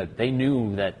concerning, but they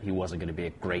knew that he wasn't going to be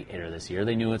a great hitter this year.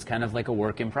 They knew it's kind of like a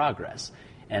work in progress.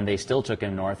 And they still took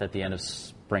him north at the end of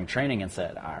spring training and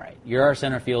said, all right, you're our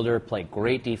center fielder, play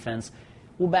great defense.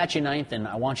 We'll bat you ninth, and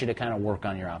I want you to kind of work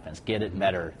on your offense, get it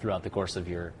better throughout the course of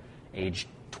your age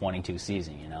 22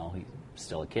 season. You know, he's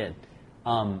still a kid.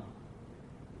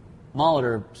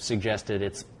 Molitor suggested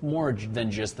it's more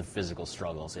than just the physical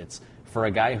struggles. It's for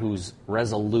a guy who's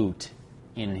resolute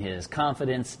in his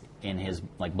confidence, in his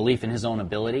belief in his own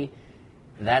ability.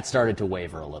 That started to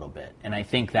waver a little bit, and I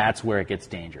think that's where it gets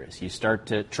dangerous. You start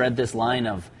to tread this line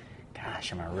of,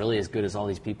 gosh, am I really as good as all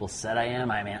these people said I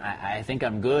am? I mean, I think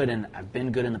I'm good, and I've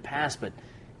been good in the past, but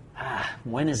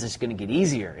when is this going to get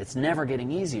easier? It's never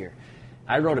getting easier.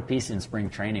 I wrote a piece in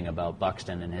spring training about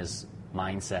Buxton and his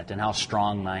mindset and how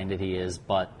strong-minded he is,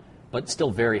 but still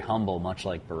very humble, much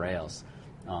like Berrios.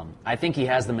 I think he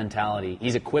has the mentality.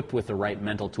 He's equipped with the right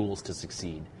mental tools to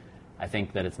succeed. I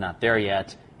think that it's not there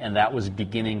yet, and that was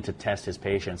beginning to test his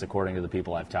patience, according to the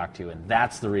people I've talked to, and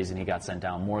that's the reason he got sent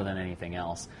down more than anything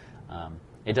else.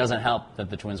 It doesn't help that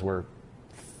the Twins were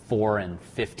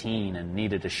 4-15 and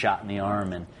needed a shot in the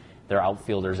arm, and their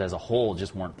outfielders as a whole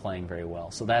just weren't playing very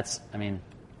well. So that's, I mean,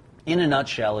 in a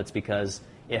nutshell, it's because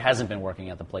it hasn't been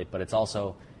working at the plate, but it's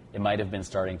also, it might have been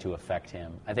starting to affect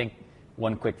him. I think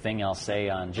one quick thing I'll say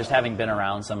on just having been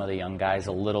around some of the young guys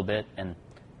a little bit, and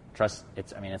trust,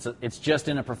 it's just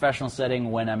in a professional setting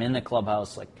when I'm in the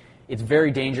clubhouse, like, it's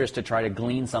very dangerous to try to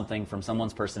glean something from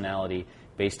someone's personality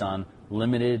based on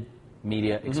limited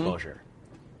media exposure.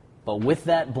 But with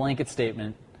that blanket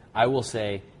statement, I will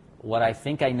say what I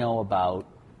think I know about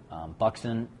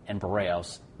Buxton and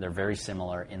Berrios. They're very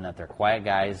similar in that they're quiet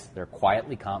guys, they're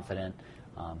quietly confident.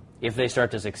 If they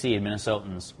start to succeed,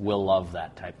 Minnesotans will love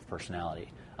that type of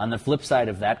personality. On the flip side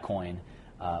of that coin,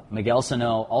 Miguel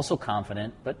Sano, also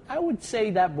confident, but I would say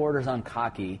that borders on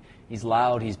cocky. He's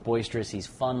loud, he's boisterous, he's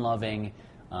fun-loving.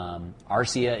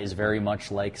 Arcia is very much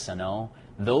like Sano.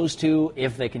 Those two,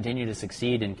 if they continue to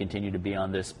succeed and continue to be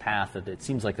on this path that it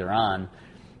seems like they're on,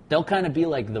 they'll kind of be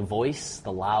like the voice,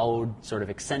 the loud, sort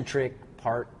of eccentric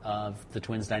part of the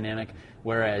Twins dynamic,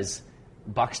 whereas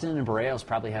Buxton and Berrios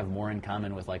probably have more in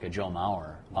common with like a Joe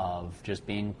Mauer of just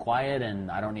being quiet and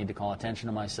I don't need to call attention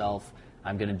to myself.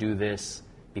 I'm going to do this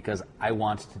because I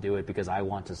want to do it, because I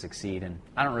want to succeed, and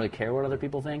I don't really care what other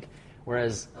people think.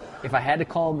 Whereas if I had to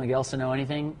call Miguel Sano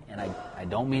anything, and I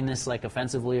don't mean this like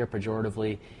offensively or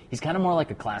pejoratively, he's kind of more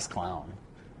like a class clown.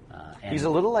 He's a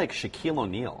little like Shaquille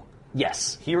O'Neal.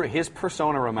 Yes. His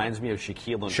persona reminds me of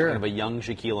Shaquille O'Neal, sure. kind of a young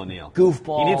Shaquille O'Neal.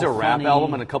 Goofball, he needs a rap funny.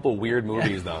 album and a couple weird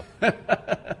movies, though.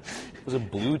 Was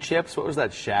it Blue Chips? What was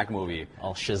that Shaq movie? Oh,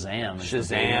 Shazam.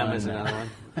 Shazam is another one.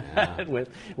 Yeah.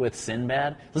 with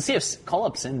Sinbad. Let's see call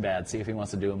up Sinbad, see if he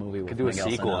wants to do a movie with Could do Miguel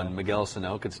a sequel Sano. and Miguel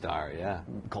Sano could star, yeah.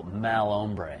 Called Mal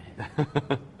Hombre.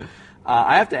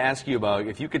 I have to ask you about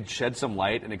if you could shed some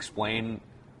light and explain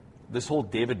this whole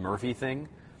David Murphy thing.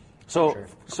 So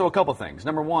a couple things.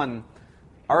 Number one,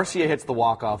 Arcia hits the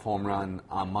walk-off home run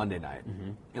on Monday night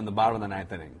in the bottom of the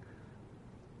ninth inning.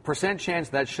 Percent chance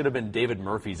that should have been David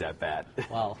Murphy's at bat.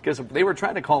 Well, because they were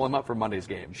trying to call him up for Monday's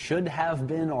game. Should have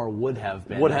been or would have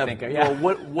been? Would have been. Well,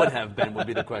 what would have been would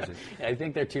be the question. I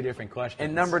think they're two different questions.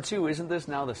 And number two, isn't this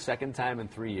now the second time in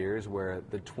 3 years where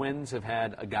the Twins have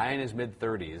had a guy in his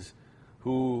mid-30s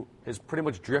who has pretty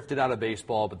much drifted out of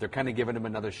baseball, but they're kind of giving him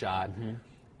another shot.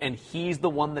 And he's the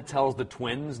one that tells the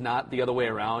Twins, not the other way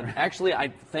around. Actually, I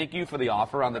thank you for the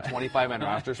offer on the 25-man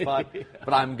roster spot,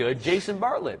 but I'm good. Jason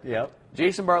Bartlett. Yep.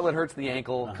 Jason Bartlett hurts the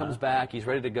ankle, comes back, he's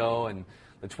ready to go, and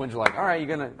the Twins are like, all right,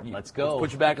 let's go. Let's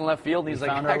put you back in left field. And he's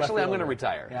like, actually, I'm going to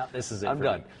retire. Yeah, this is it. I'm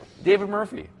done. David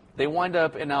Murphy. They wind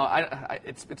up, and now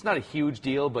it's not a huge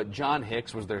deal, but John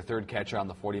Hicks was their third catcher on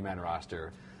the 40-man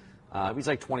roster. He's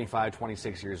like 25,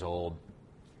 26 years old.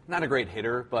 Not a great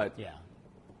hitter, but Yeah.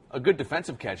 a good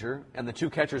defensive catcher. And the two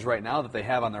catchers right now that they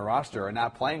have on their roster are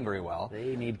not playing very well.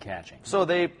 They need catching. So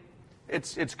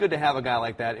it's good to have a guy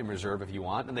like that in reserve if you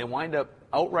want. And they wind up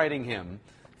outrighting him,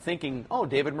 thinking, oh,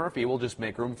 David Murphy will just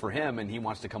make room for him, and he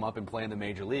wants to come up and play in the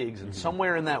major leagues. And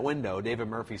somewhere in that window, David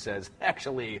Murphy says,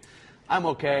 actually, I'm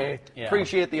okay. Yeah.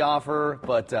 Appreciate the offer,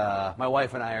 but my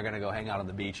wife and I are going to go hang out on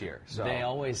the beach here. So They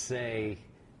always say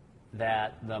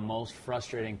that the most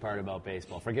frustrating part about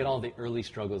baseball, forget all the early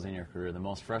struggles in your career, the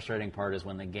most frustrating part is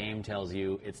when the game tells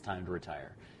you it's time to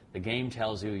retire. The game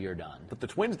tells you you're done. But the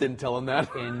Twins didn't tell him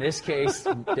that. In this case,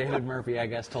 David Murphy, I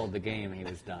guess, told the game he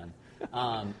was done.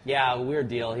 Yeah, weird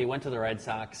deal. He went to the Red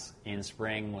Sox in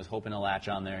spring, was hoping to latch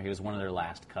on there. He was one of their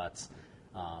last cuts.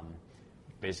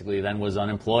 Basically then was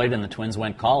unemployed, and the Twins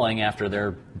went calling after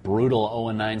their brutal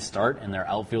 0-9 start, and their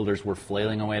outfielders were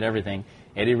flailing away at everything.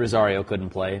 Eddie Rosario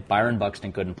couldn't play. Byron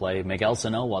Buxton couldn't play. Miguel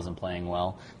Sano wasn't playing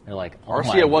well. They're like, oh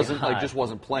Arcia my God. just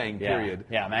wasn't playing, period.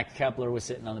 Yeah, Mac Kepler was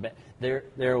sitting on the bench.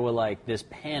 There were like this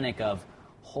panic of,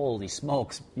 holy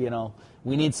smokes,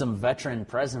 we need some veteran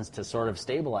presence to sort of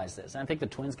stabilize this. And I think the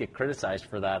Twins get criticized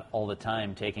for that all the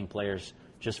time, taking players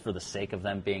just for the sake of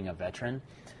them being a veteran.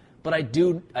 But I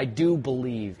do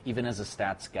believe, even as a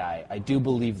stats guy, I do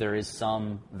believe there is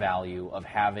some value of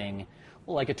having,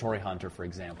 well, like a Torrey Hunter, for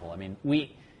example. I mean,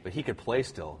 But he could play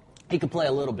still. he could play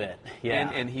a little bit, yeah.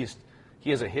 And he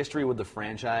has a history with the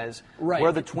franchise. Right.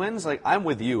 Where the Twins, I'm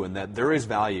with you in that there is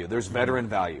value. There's veteran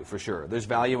value, for sure. There's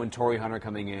value in Torrey Hunter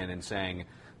coming in and saying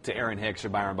to Aaron Hicks or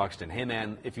Byron Buxton, hey,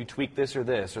 man, if you tweak this or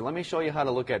this, or let me show you how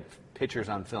to look at pictures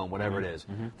on film, whatever it is.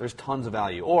 There's tons of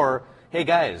value. Or, hey,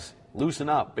 guys, loosen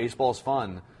up. Baseball's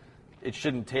fun. It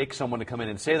shouldn't take someone to come in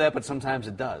and say that, but sometimes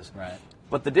it does. Right.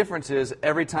 But the difference is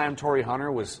every time Torrey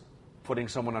Hunter was putting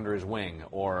someone under his wing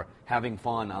or having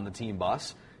fun on the team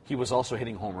bus, he was also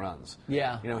hitting home runs.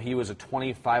 Yeah. He was a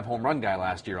 25 home run guy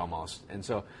last year almost. And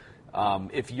so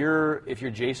if you're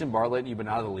Jason Bartlett and you've been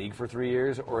out of the league for 3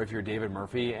 years, or if you're David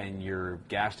Murphy and your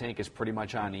gas tank is pretty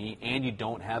much on E and you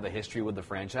don't have a history with the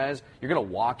franchise, you're going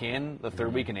to walk in the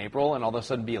third week in April and all of a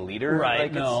sudden be a leader.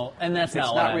 Right, no, and that's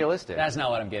not realistic. That's not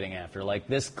what I'm getting after. Like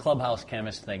this clubhouse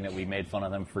chemist thing that we made fun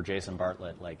of them for Jason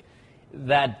Bartlett,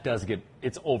 that does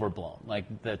it's overblown.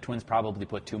 Like the Twins probably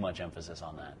put too much emphasis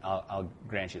on that. I'll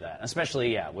grant you that.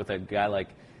 Especially, with a guy like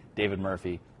David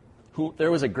Murphy, who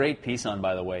there was a great piece on,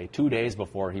 by the way, 2 days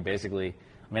before he basically,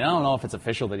 I don't know if it's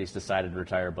official that he's decided to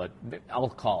retire, but I'll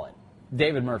call it.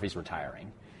 David Murphy's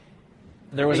retiring.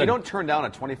 You don't turn down a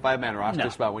 25-man roster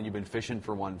spot when you've been fishing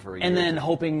for one for a year. And then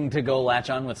hoping to go latch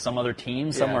on with some other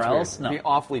team somewhere else? No. Be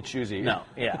awfully choosy. No,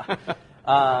 yeah.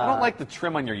 I don't like the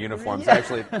trim on your uniforms,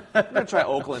 actually. I'm going to try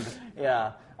Oakland.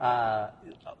 Yeah.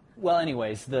 Well,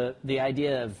 anyways, the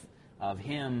idea of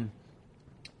him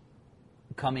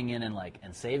coming in and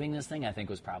saving this thing, I think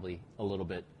was probably a little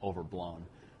bit overblown.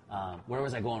 Where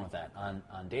was I going with that? On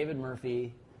David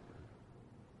Murphy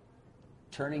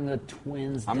turning the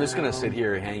Twins I'm just down. going to sit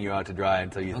here and hang you out to dry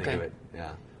until you think of it.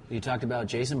 Yeah. You talked about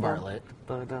Jason Bartlett.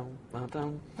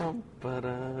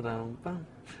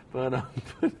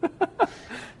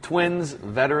 Twins,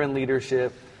 veteran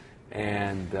leadership,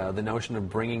 and the notion of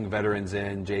bringing veterans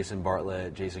in, Jason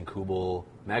Bartlett, Jason Kubel,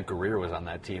 Matt Guerrier was on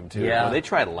that team too. Yeah. Well, they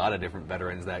tried a lot of different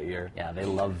veterans that year. Yeah, they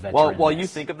love veterans. While you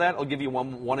think of that, I'll give you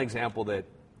one example that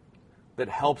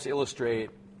helps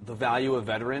illustrate the value of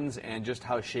veterans and just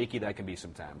how shaky that can be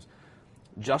sometimes.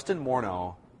 Justin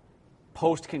Morneau,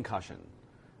 post-concussion,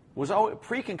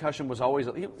 pre-concussion he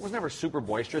was never super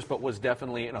boisterous, but was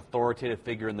definitely an authoritative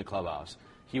figure in the clubhouse.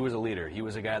 He was a leader. He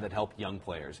was a guy that helped young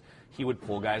players. He would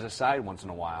pull guys aside once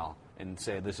in a while and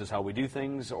say, this is how we do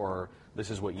things, or this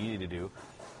is what you need to do.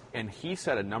 And he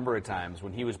said a number of times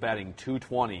when he was batting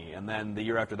 .220, and then the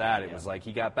year after that, it was like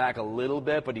he got back a little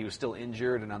bit, but he was still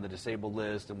injured and on the disabled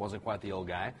list and wasn't quite the old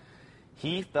guy.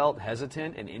 He felt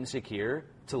hesitant and insecure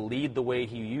to lead the way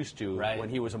he used to when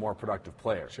he was a more productive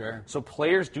player. Sure. So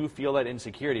players do feel that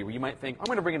insecurity where you might think, I'm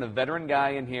going to bring in a veteran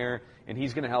guy in here, and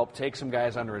he's going to help take some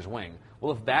guys under his wing.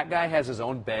 Well, if that guy has his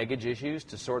own baggage issues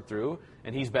to sort through,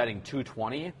 and he's batting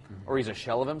 .220, or he's a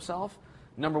shell of himself,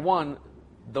 number one,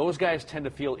 those guys tend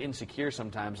to feel insecure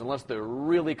sometimes unless they're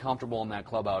really comfortable in that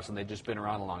clubhouse and they've just been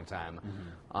around a long time.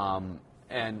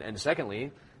 And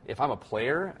secondly, if I'm a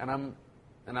player and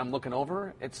I'm looking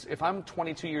over, if I'm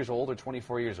 22 years old or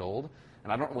 24 years old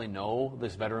and I don't really know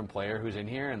this veteran player who's in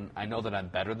here and I know that I'm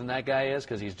better than that guy is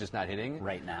because he's just not hitting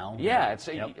right now. Yeah,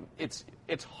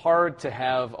 it's hard to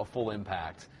have a full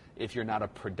impact if you're not a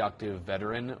productive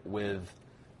veteran with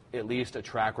at least a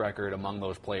track record among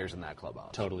those players in that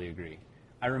clubhouse. Totally agree.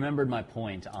 I remembered my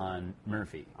point on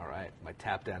Murphy. All right, my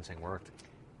tap dancing worked.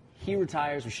 He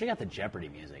retires. We should have got the Jeopardy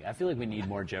music. I feel like we need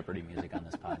more Jeopardy music on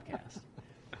this podcast.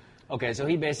 Okay, so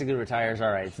he basically retires.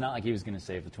 All right, it's not like he was going to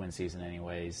save the Twins season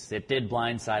anyways. It did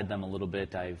blindside them a little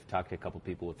bit. I've talked to a couple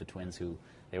people with the Twins who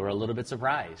they were a little bit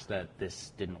surprised that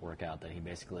this didn't work out, that he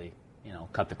basically,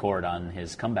 cut the cord on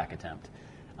his comeback attempt.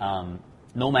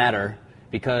 No matter,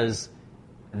 because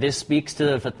this speaks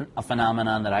to a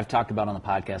phenomenon that I've talked about on the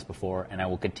podcast before, and I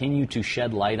will continue to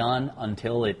shed light on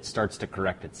until it starts to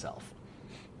correct itself.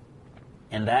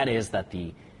 And that is that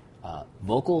the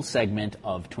vocal segment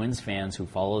of Twins fans who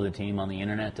follow the team on the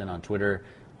internet and on Twitter,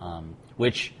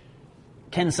 which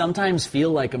can sometimes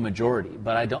feel like a majority,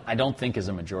 but I don't think is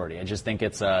a majority. I just think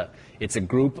it's a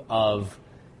group of,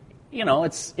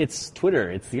 it's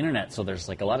Twitter, it's the internet, so there's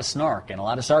like a lot of snark and a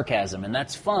lot of sarcasm, and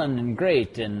that's fun and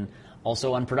great and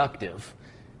also unproductive.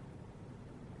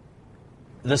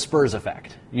 The Spurs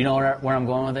effect. You know where I'm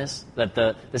going with this? That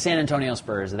the San Antonio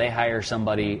Spurs, they hire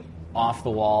somebody off the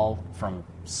wall from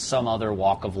some other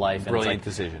walk of life. Brilliant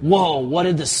decision. Whoa, what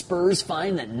did the Spurs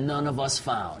find that none of us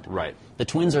found? Right. The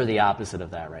Twins are the opposite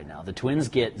of that right now. The Twins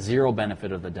get zero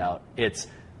benefit of the doubt. It's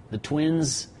the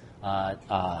Twins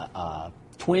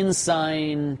Twins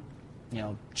sign,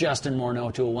 Justin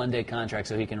Morneau to a one-day contract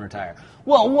so he can retire.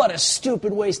 Well, what a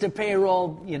stupid waste of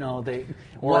payroll,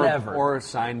 whatever. Or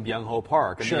sign Byung-Ho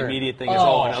Park. And sure. The immediate thing is,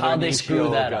 another how'd they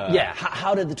screw that up? Yeah,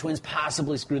 how did the Twins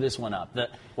possibly screw this one up?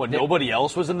 Nobody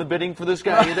else was in the bidding for this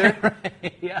guy either?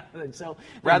 Right, yeah, so...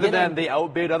 Rather than they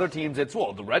outbid other teams, it's,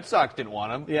 the Red Sox didn't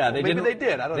want him. Yeah, maybe they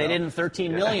did, I don't know. They didn't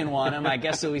 $13 million want him, I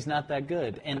guess, so he's not that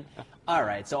good. And, all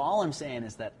right, so all I'm saying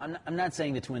is that I'm not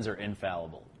saying the Twins are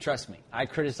infallible. Trust me, I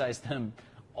criticize them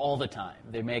all the time.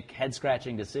 They make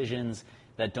head-scratching decisions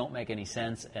that don't make any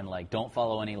sense and don't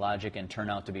follow any logic and turn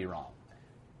out to be wrong.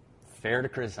 Fair to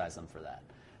criticize them for that.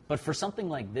 But for something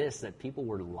like this, that people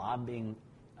were lobbing,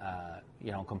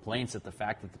 complaints at the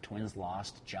fact that the Twins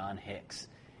lost John Hicks,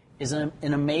 is an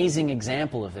amazing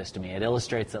example of this to me. It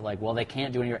illustrates that, they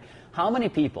can't do any. How many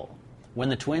people, when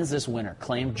the Twins this winter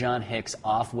claimed John Hicks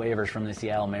off waivers from the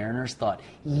Seattle Mariners, thought,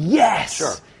 yes,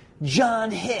 sure, John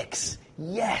Hicks,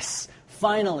 yes,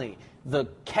 finally, the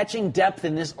catching depth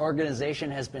in this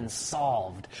organization has been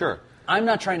solved. Sure. I'm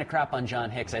not trying to crap on John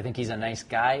Hicks. I think he's a nice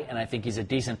guy, and I think he's a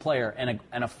decent player and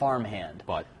a farmhand.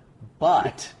 But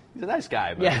he's a nice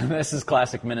guy. But. Yeah, this is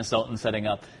classic Minnesotan setting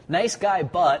up. Nice guy,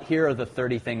 but here are the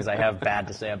 30 things I have bad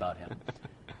to say about him.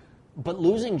 But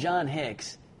losing John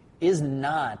Hicks is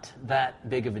not that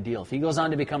big of a deal. If he goes on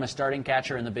to become a starting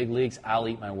catcher in the big leagues, I'll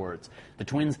eat my words. The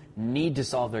Twins need to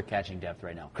solve their catching depth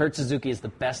right now. Kurt Suzuki is the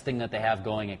best thing that they have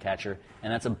going at catcher,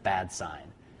 and that's a bad sign.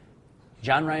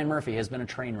 John Ryan Murphy has been a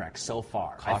train wreck so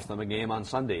far. Cost them a game on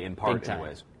Sunday, in part,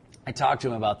 anyways. I talked to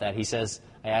him about that.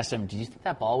 I asked him, do you think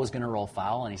that ball was going to roll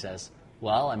foul? And he says,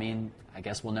 I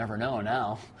guess we'll never know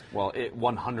now. Well, it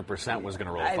 100% was going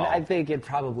to roll foul. I think it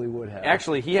probably would have.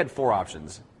 Actually, he had 4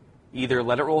 options. Either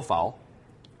let it roll foul,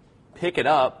 pick it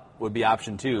up would be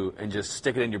option 2, and just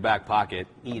stick it in your back pocket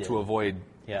to avoid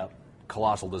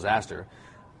colossal disaster.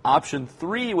 Option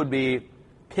 3 would be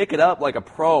pick it up like a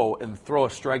pro and throw a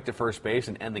strike to first base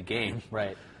and end the game.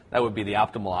 Right. That would be the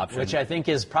optimal option. Which I think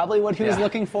is probably what he was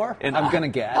looking for. And I'm going to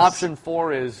guess. Option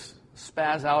 4 is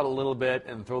spaz out a little bit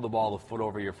and throw the ball a foot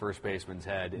over your first baseman's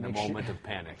head in a moment of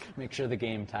panic. Make sure the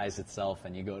game ties itself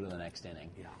and you go to the next inning.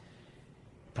 Yeah.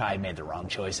 Probably made the wrong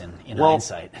choice in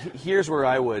hindsight. Here's where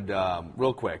I would,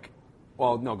 real quick.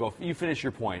 Well, no, go. You finish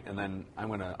your point, and then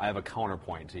I have a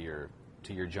counterpoint to your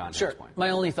John Hicks point.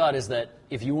 My only thought is that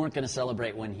if you weren't going to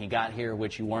celebrate when he got here,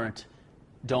 which you weren't,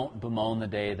 don't bemoan the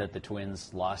day that the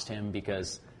Twins lost him,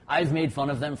 because I've made fun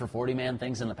of them for 40-man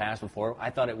things in the past before.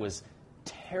 I thought it was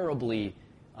terribly,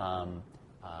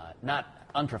 not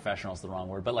unprofessional is the wrong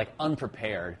word, but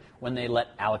unprepared when they let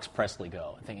Alex Presley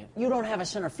go. I'm thinking, you don't have a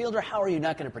center fielder, how are you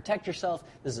not going to protect yourself?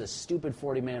 This is a stupid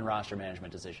 40-man roster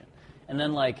management decision. And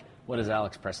then, what has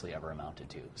Alex Presley ever amounted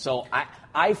to? So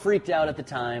I freaked out at the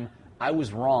time. I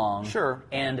was wrong. Sure.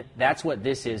 And that's what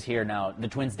this is here now. The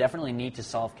Twins definitely need to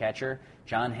solve catcher.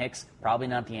 John Hicks, probably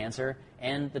not the answer.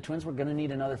 And the Twins were going to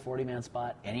need another 40-man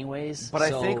spot anyways. But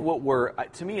I think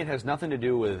to me, it has nothing to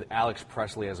do with Alex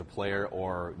Presley as a player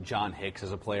or John Hicks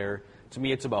as a player. To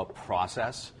me, it's about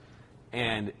process.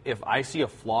 And if I see a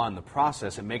flaw in the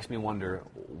process, it makes me wonder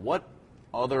what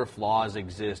other flaws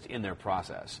exist in their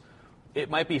process. It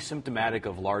might be symptomatic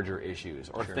of larger issues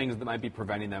or things that might be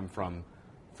preventing them from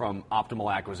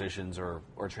optimal acquisitions or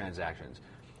transactions.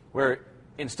 Where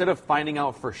instead of finding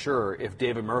out for sure if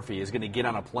David Murphy is going to get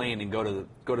on a plane and go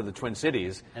to the Twin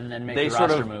Cities, and then make they the sort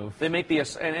roster of move. They make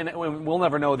and we'll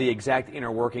never know the exact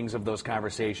inner workings of those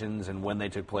conversations and when they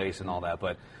took place and all that,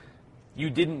 but you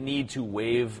didn't need to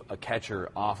waive a catcher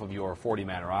off of your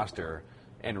 40-man roster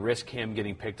and risk him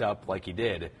getting picked up like he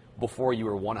did before you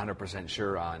were 100%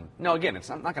 sure on. No, again,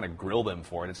 I'm not going to grill them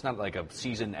for it. It's not like a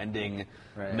season-ending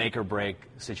make-or-break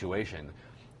situation.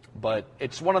 But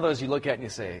it's one of those you look at and you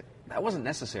say, that wasn't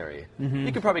necessary. Mm-hmm.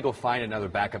 You could probably go find another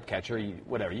backup catcher,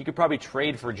 whatever. You could probably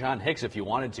trade for John Hicks if you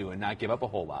wanted to and not give up a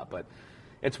whole lot. But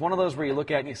it's one of those where you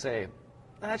look at it and you say,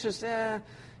 that's just,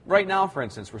 Right now, for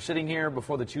instance, we're sitting here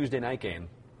before the Tuesday night game,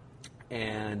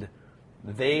 and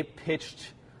they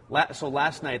pitched. So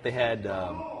last night they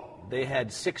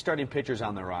had 6 starting pitchers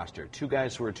on their roster, 2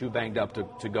 guys who were too banged up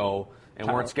to go and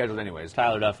weren't scheduled anyways.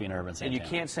 Tyler Duffy and Urban Santana. And you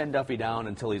can't send Duffy down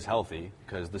until he's healthy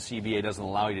because the CBA doesn't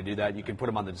allow you to do that. You can put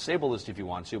him on the disabled list if you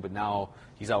want to, but now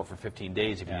he's out for 15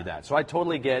 days if you do that. So I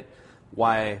totally get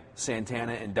why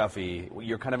Santana and Duffy,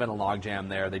 you're kind of in a logjam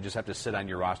there. They just have to sit on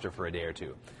your roster for a day or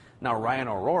two. Now, Ryan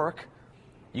O'Rourke,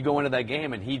 you go into that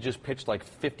game and he just pitched like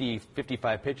 50,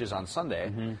 55 pitches on Sunday.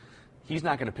 Mm-hmm. He's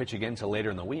not going to pitch again until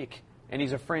later in the week. And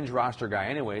he's a fringe roster guy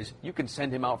anyways. You can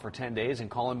send him out for 10 days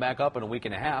and call him back up in a week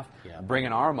and a half, bring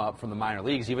an arm up from the minor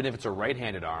leagues, even if it's a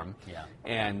right-handed arm,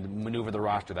 and maneuver the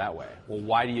roster that way. Well,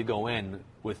 why do you go in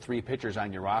with 3 pitchers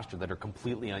on your roster that are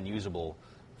completely unusable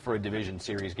for a division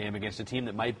series game against a team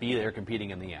that might be there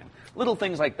competing in the end? Little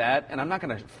things like that, and I'm not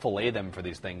going to fillet them for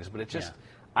these things, but it's just...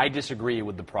 I disagree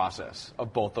with the process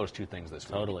of both those 2 things this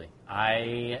week. Totally.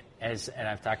 And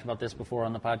I've talked about this before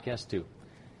on the podcast too.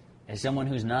 As someone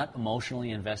who's not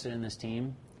emotionally invested in this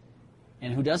team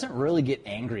and who doesn't really get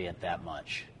angry at that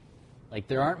much, like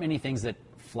there aren't many things that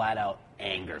flat out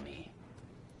anger me.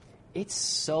 It's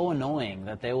so annoying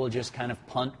that they will just kind of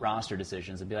punt roster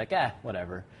decisions and be like,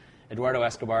 whatever. Eduardo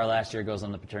Escobar last year goes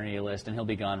on the paternity list and he'll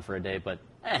be gone for a day, but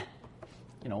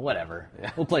whatever.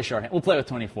 Yeah. We'll play shorthand. We'll play with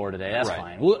 24 today. That's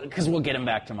fine. Because we'll get him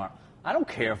back tomorrow. I don't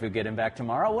care if we get him back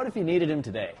tomorrow. What if you needed him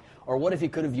today? Or what if you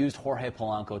could have used Jorge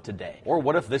Polanco today? Or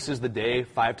what if this is the day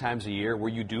 5 times a year where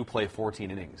you do play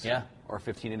 14 innings? Yeah. Or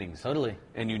 15 innings. Totally.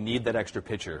 And you need that extra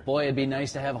pitcher. Boy, it'd be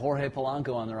nice to have Jorge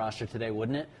Polanco on the roster today,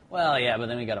 wouldn't it? Well, yeah, but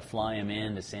then we got to fly him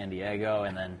in to San Diego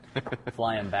and then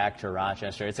fly him back to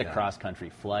Rochester. It's a cross-country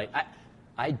flight.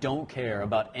 I don't care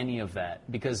about any of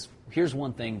that because here's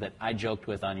one thing that I joked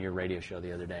with on your radio show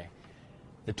the other day.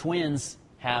 The Twins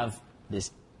have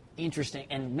this interesting,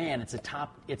 and man,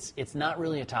 it's not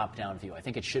really a top-down view. I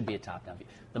think it should be a top-down view.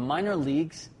 The minor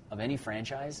leagues of any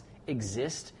franchise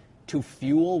exist to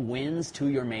fuel wins to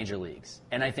your major leagues.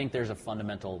 And I think there's a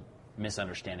fundamental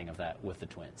misunderstanding of that with the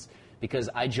Twins. Because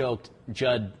I joked,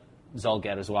 Judd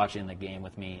Zulgad was watching the game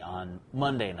with me on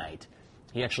Monday night.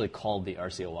 He actually called the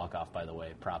RCO walk-off, by the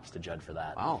way. Props to Judd for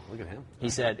that. Wow, look at him. He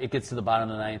said, it gets to the bottom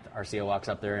of the 9th, RCO walks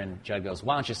up there, and Judd goes,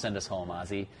 why don't you send us home,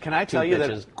 Ozzy? Can I tell you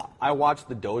that I watched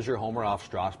the Dozier homer off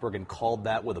Strasburg and called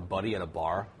that with a buddy at a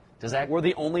bar? We're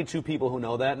the only 2 people who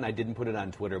know that, and I didn't put it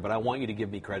on Twitter, but I want you to give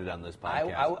me credit on this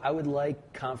podcast. I would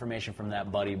like confirmation from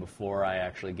that buddy before I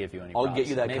actually give you any props. I'll get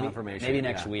you that confirmation. Maybe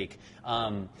next week.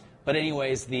 But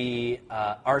anyways, the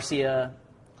Arcia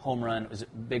home run was a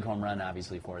big home run,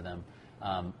 obviously, for them.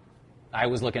 I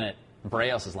was looking at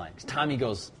Berrios' line. Tommy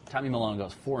Malone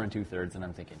goes 4 2/3, and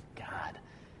I'm thinking, God,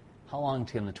 how long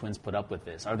can the Twins put up with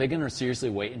this? Are they going to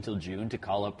seriously wait until June to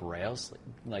call up Berrios?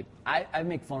 I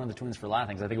make fun of the Twins for a lot of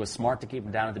things. I think it was smart to keep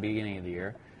him down at the beginning of the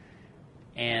year,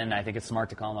 and I think it's smart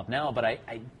to call him up now, but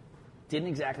I didn't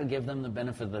exactly give them the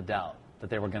benefit of the doubt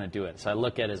that they were going to do it. So I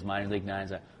look at his minor league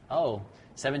nines,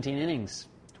 17 innings,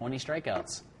 20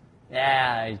 strikeouts.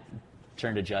 I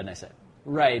turned to Judd and I said,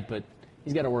 right, but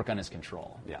he's got to work on his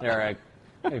control. Yeah. There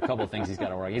are a couple of things he's got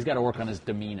to work. He's got to work on his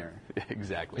demeanor.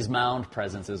 Exactly. His mound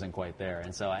presence isn't quite there.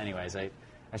 And so anyways, I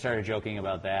started joking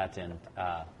about that, and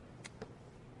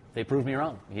they proved me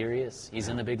wrong. Here he is. He's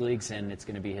in the big leagues, and it's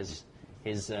going to be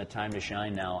his time to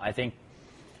shine now. I think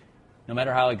no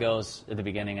matter how it goes at the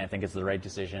beginning, I think it's the right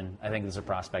decision. I think this is a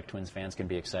prospect Twins fans can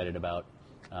be excited about.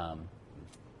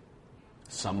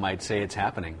 Some might say it's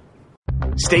happening.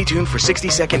 Stay tuned for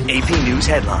 60-second AP News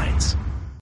headlines.